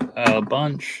have a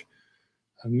bunch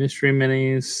of mystery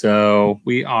minis, so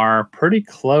we are pretty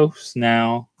close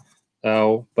now.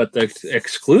 So, but the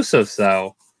exclusives,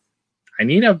 though, I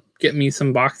need to get me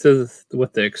some boxes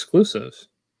with the exclusives.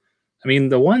 I mean,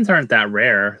 the ones aren't that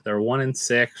rare. They're 1 in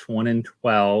 6, 1 in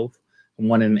 12, and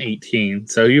 1 in 18.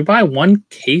 So you buy one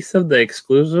case of the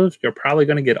exclusives, you're probably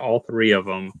going to get all 3 of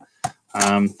them.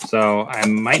 So I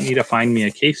might need to find me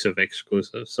a case of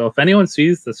exclusives. So if anyone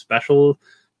sees the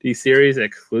specialty series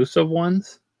exclusive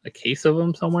ones, a case of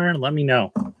them somewhere, let me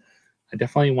know. I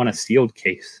definitely want a sealed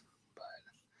case.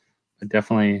 I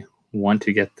definitely want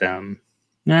to get them.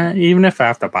 Even if I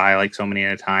have to buy like so many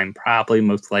at a time, probably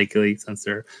most likely, since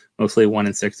they're mostly 1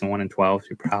 in 6 and 1 in 12,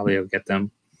 you probably will get them.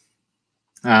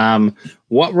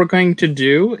 What we're going to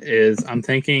do is I'm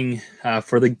thinking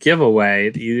for the giveaway,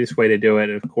 the easiest way to do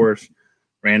it, of course,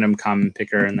 random common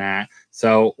picker and that.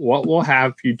 So what we'll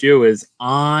have you do is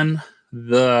on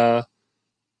the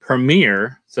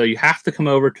premiere. So you have to come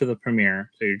over to the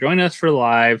premiere. So you're joining us for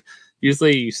live.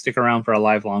 Usually you stick around for a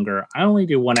live longer. I only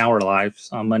do 1 hour lives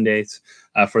on Mondays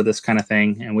for this kind of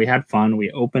thing. And we had fun.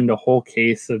 We opened a whole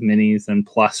case of minis and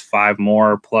plus 5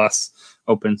 more, plus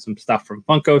opened some stuff from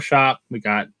Funko Shop. We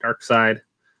got Darkseid.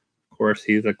 Of course,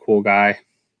 he's a cool guy.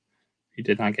 You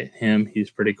did not get him. He's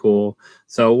pretty cool.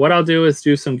 So what I'll do is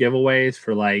do some giveaways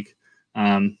for like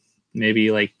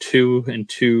maybe like 2 and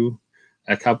 2,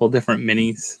 a couple different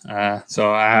minis.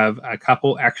 So I have a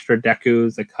couple extra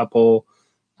Dekus, a couple...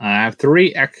 I have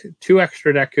 2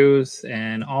 extra Dekus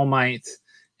and All Might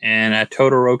and a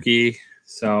Todoroki.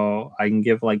 So I can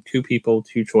give like 2 people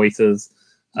 2 choices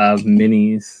of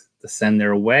minis to send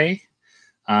their way.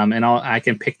 And I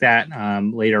can pick that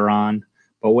later on.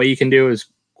 But what you can do is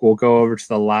we'll go over to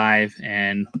the live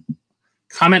and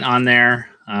comment on there.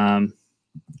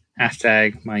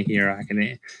 Hashtag My Hero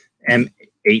Academia,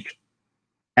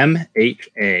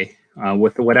 MHA.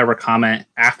 With whatever comment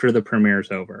after the premiere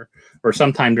is over or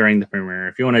sometime during the premiere.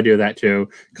 If you want to do that too,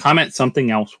 comment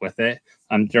something else with it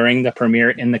during the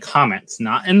premiere in the comments,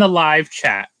 not in the live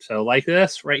chat. So like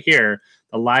this right here,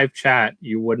 the live chat,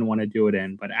 you wouldn't want to do it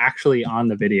in, but actually on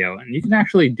the video. And you can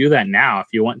actually do that now if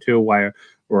you want to, while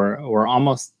we're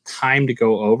almost time to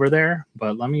go over there.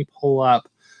 But let me pull up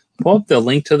the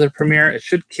link to the premiere. It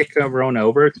should kick everyone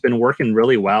over. It's been working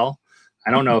really well. I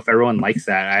don't know if everyone likes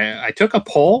that. I took a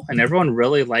poll and everyone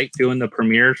really liked doing the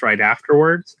premieres right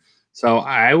afterwards. So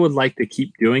I would like to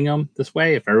keep doing them this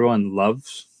way if everyone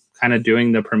loves kind of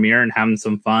doing the premiere and having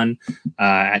some fun.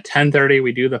 At 10:30,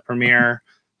 we do the premiere.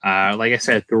 Like I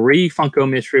said, 3 Funko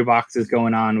mystery boxes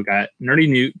going on. We got Nerdy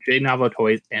Newt, J Novo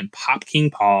Toys, and Pop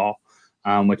King Paul,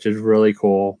 which is really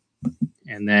cool.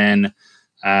 And then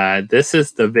this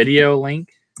is the video link.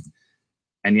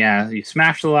 And yeah, you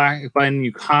smash the like button,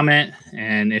 you comment,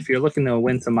 and if you're looking to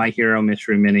win some My Hero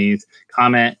Mystery Minis,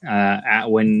 comment at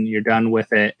when you're done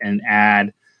with it and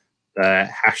add the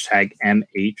hashtag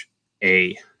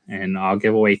MHA, and I'll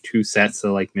give away 2 sets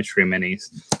of like Mystery Minis.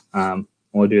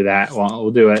 We'll do that. We'll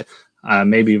do it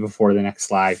maybe before the next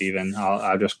live even.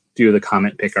 I'll just do the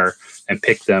comment picker and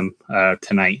pick them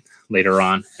tonight later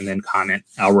on, and then comment.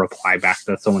 I'll reply back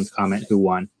to someone's comment who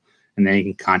won, and then you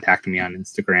can contact me on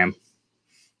Instagram.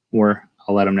 Or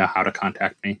I'll let them know how to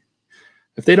contact me.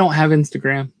 If they don't have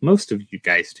Instagram, most of you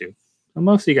guys do.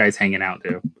 Most of you guys hanging out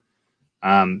do.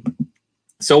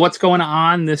 So what's going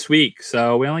on this week?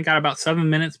 So we only got about 7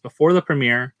 minutes before the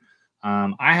premiere.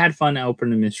 I had fun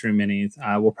opening the Mystery Minis.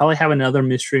 We'll probably have another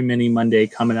Mystery Mini Monday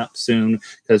coming up soon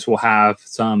because we'll have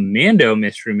some Mando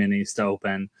Mystery Minis to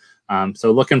open.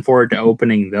 So looking forward to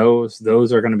opening those.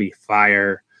 Those are going to be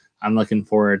fire. I'm looking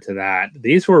forward to that.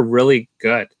 These were really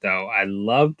good, though. I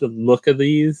love the look of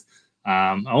these.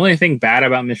 Only thing bad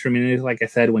about Mystery Minis, like I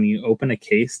said, when you open a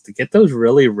case, to get those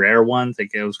really rare ones,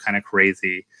 it goes kind of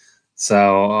crazy. So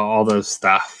all those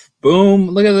stuff. Boom.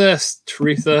 Look at this.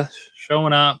 Teresa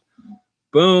showing up.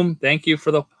 Boom. Thank you for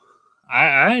the...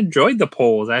 I enjoyed the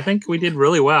polls. I think we did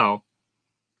really well.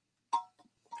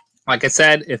 Like I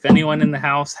said, if anyone in the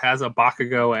house has a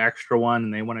Bakugo extra one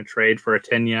and they want to trade for a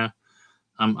Tenya,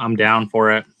 I'm down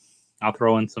for it. I'll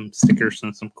throw in some stickers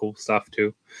and some cool stuff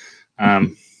too.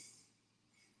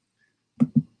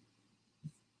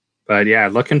 But yeah,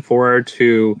 looking forward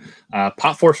to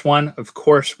Pop Force 1. Of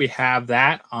course, we have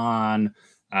that on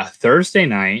Thursday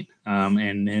night.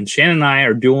 And Shannon and I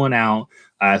are doing out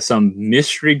some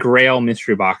Mystery Grail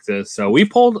mystery boxes. So we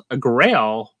pulled a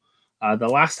Grail the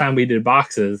last time we did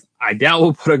boxes. I doubt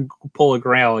we'll pull a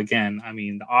Grail again. I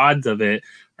mean, the odds of it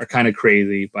are kind of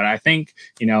crazy, but I think,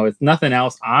 you know, if nothing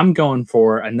else, I'm going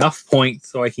for enough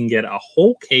points so I can get a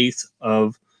whole case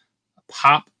of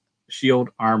Pop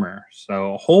Shield armor.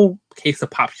 So a whole case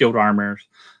of Pop Shield armors.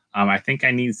 I think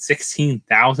I need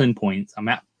 16,000 points. I'm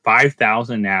at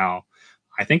 5,000 now.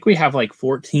 I think we have like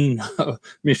 14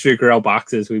 Mystery Grail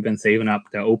boxes we've been saving up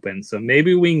to open. So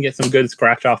maybe we can get some good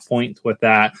scratch off points with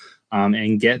that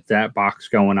and get that box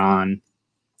going on.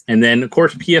 And then, of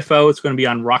course, PFO is going to be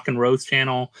on Rock and Rose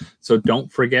channel. So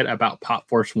don't forget about Pop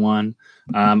Force 1.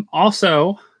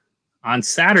 Also, on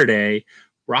Saturday,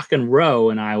 Rock and Row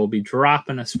and I will be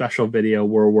dropping a special video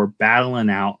where we're battling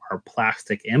out our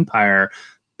Plastic Empire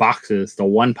boxes, the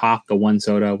 1 pop, the 1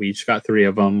 soda. We each got 3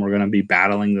 of them. We're going to be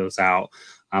battling those out.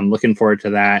 I'm looking forward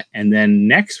to that. And then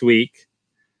next week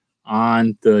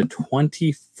on the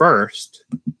 21st,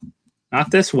 not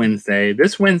this Wednesday,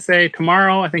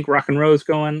 tomorrow, I think Rock and Roll's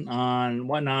going on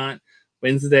Whatnot.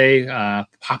 Wednesday,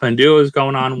 Pop and Duo is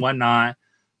going on Whatnot.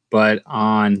 But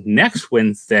on next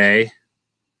Wednesday,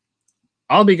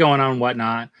 I'll be going on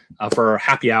Whatnot for a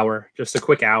happy hour, just a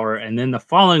quick hour. And then the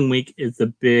following week is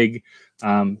the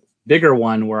bigger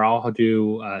one where I'll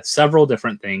do several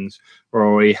different things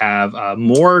where we have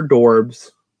more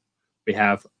Dorbs, we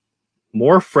have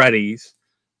more Freddies,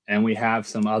 and we have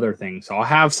some other things. So I'll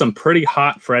have some pretty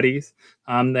hot Freddies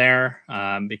there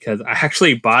because I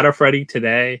actually bought a Freddy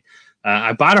today.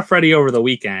 I bought a Freddy over the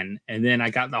weekend, and then I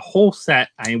got the whole set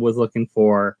I was looking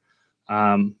for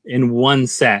in one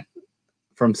set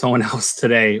from someone else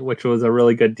today, which was a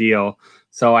really good deal.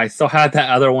 So I still had that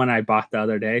other one I bought the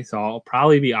other day. So I'll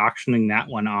probably be auctioning that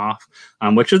one off,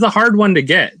 which is a hard one to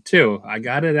get too. I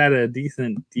got it at a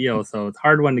decent deal. So it's a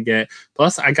hard one to get.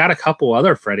 Plus I got a couple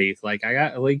other Freddies. Like I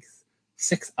got like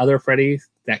 6 other Freddies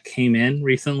that came in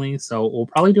recently. So we'll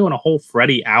probably do a whole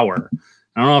Freddy hour.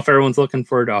 I don't know if everyone's looking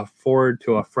forward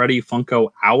to a Freddy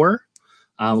Funko hour.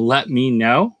 Let me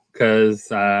know. Because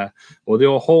we'll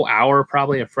do a whole hour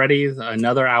probably of Freddy's,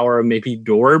 another hour of maybe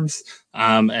Dorbs,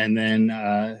 and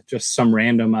then just some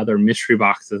random other mystery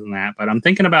boxes and that. But I'm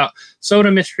thinking about soda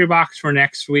mystery box for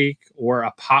next week or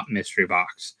a pop mystery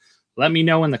box. Let me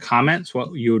know in the comments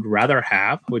what you would rather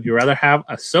have. Would you rather have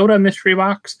a soda mystery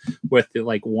box with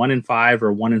like 1 in 5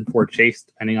 or 1 in 4 chase,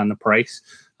 depending on the price?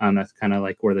 That's kind of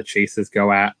like where the chases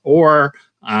go at. Or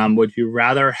would you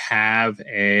rather have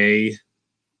a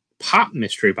pop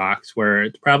mystery box where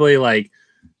it's probably like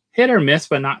hit or miss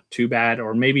but not too bad,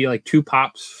 or maybe like 2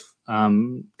 pops,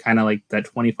 kind of like that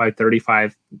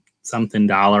 25-35 something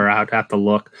dollar. I'd have to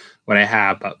look what I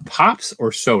have, but pops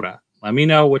or soda. Let me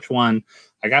know which one.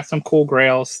 I got some cool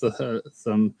grails,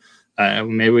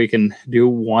 maybe we can do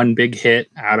one big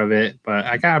hit out of it, but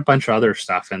I got a bunch of other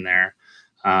stuff in there.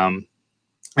 And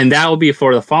that will be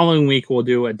for the following week. We'll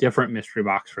do a different mystery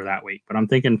box for that week. But I'm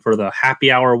thinking for the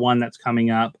happy hour one that's coming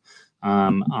up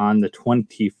on the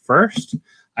 21st,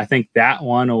 I think that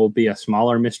one will be a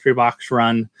smaller mystery box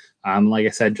run. Like I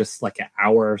said, just like an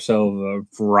hour or so of a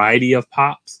variety of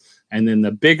pops. And then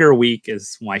the bigger week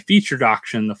is my featured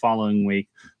auction the following week.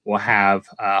 We'll have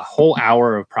a whole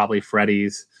hour of probably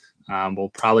Freddy's.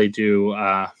 We'll probably do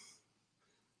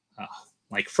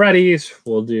like Freddy's.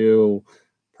 We'll do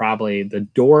probably the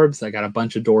Dorbs. I got a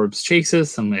bunch of Dorbs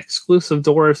chases, some exclusive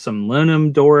Dorbs, some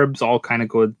Linum Dorbs, all kind of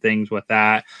good things with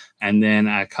that. And then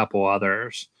a couple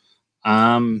others.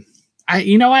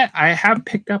 You know what? I have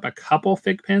picked up a couple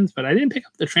fig pins, but I didn't pick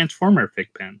up the Transformer fig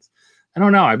pins. I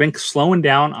don't know. I've been slowing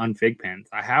down on fig pins.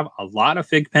 I have a lot of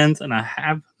fig pins, and I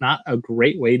have not a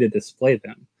great way to display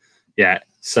them yet.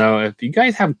 So if you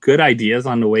guys have good ideas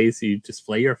on the ways you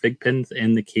display your fig pins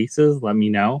in the cases, let me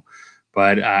know.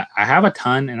 But I have a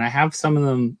ton, and I have some of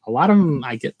them. A lot of them,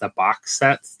 I get the box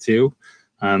sets too.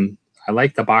 I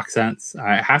like the box sets.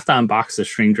 I have to unbox the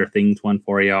Stranger Things one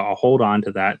for you. I'll hold on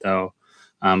to that though.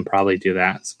 Probably do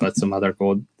that, but some other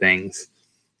gold things.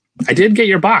 I did get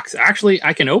your box. Actually,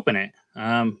 I can open it.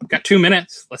 Got 2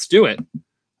 minutes. Let's do it.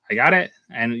 I got it,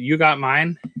 and you got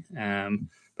mine.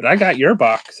 But I got your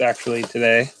box actually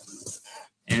today,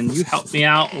 and you helped me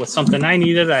out with something I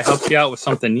needed. I helped you out with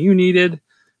something you needed.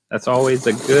 That's always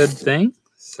a good thing.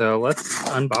 So let's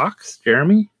unbox,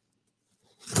 Jeremy.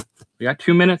 We got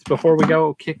 2 minutes before we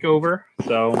go kick over,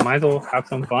 so might as well have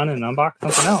some fun and unbox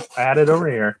something else. I had it over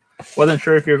here. Wasn't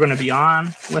sure if you're going to be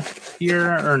on with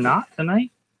here or not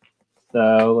tonight.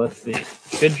 So let's see.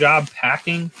 Good job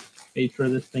packing. Made sure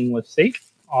this thing was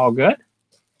safe. All good.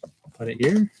 Put it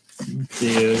here. Let's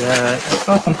see. I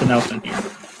saw something else in here. I'm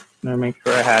going to make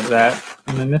sure I had that.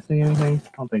 Am I missing anything? I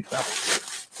don't think so.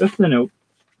 Just the note.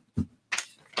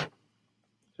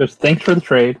 Just thanks for the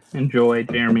trade. Enjoy,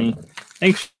 Jeremy.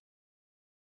 Thanks.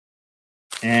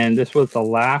 And this was the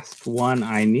last one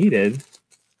I needed.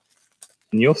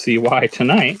 And you'll see why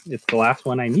tonight. It's the last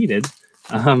one I needed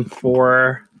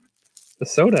for the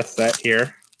soda set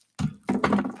here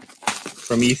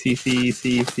from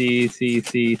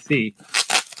ECCCCCCC.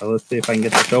 So let's see if I can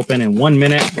get this open in 1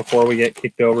 minute before we get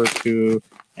kicked over to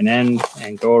an end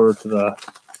and go over to the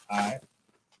hive.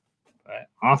 But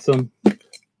awesome.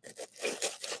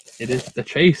 It is the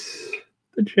chase.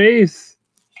 The chase.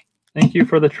 Thank you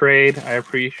for the trade. I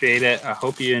appreciate it. I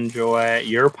hope you enjoy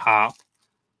your pop.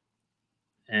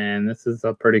 And this is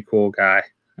a pretty cool guy.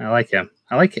 I like him.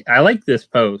 I like this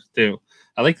pose too.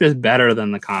 I like this better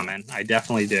than the common. I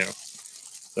definitely do.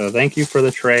 So thank you for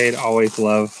the trade. Always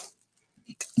love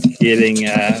getting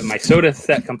my soda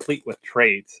set complete with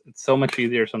trades. It's so much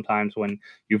easier sometimes when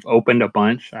you've opened a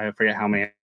bunch. I forget how many.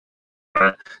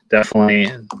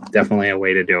 Definitely a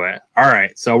way to do it. All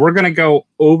right, so we're gonna go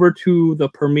over to the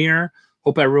premiere.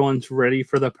 Hope everyone's ready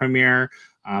for the premiere.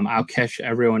 I'll catch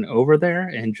everyone over there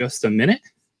in just a minute.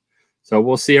 So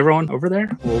we'll see everyone over there.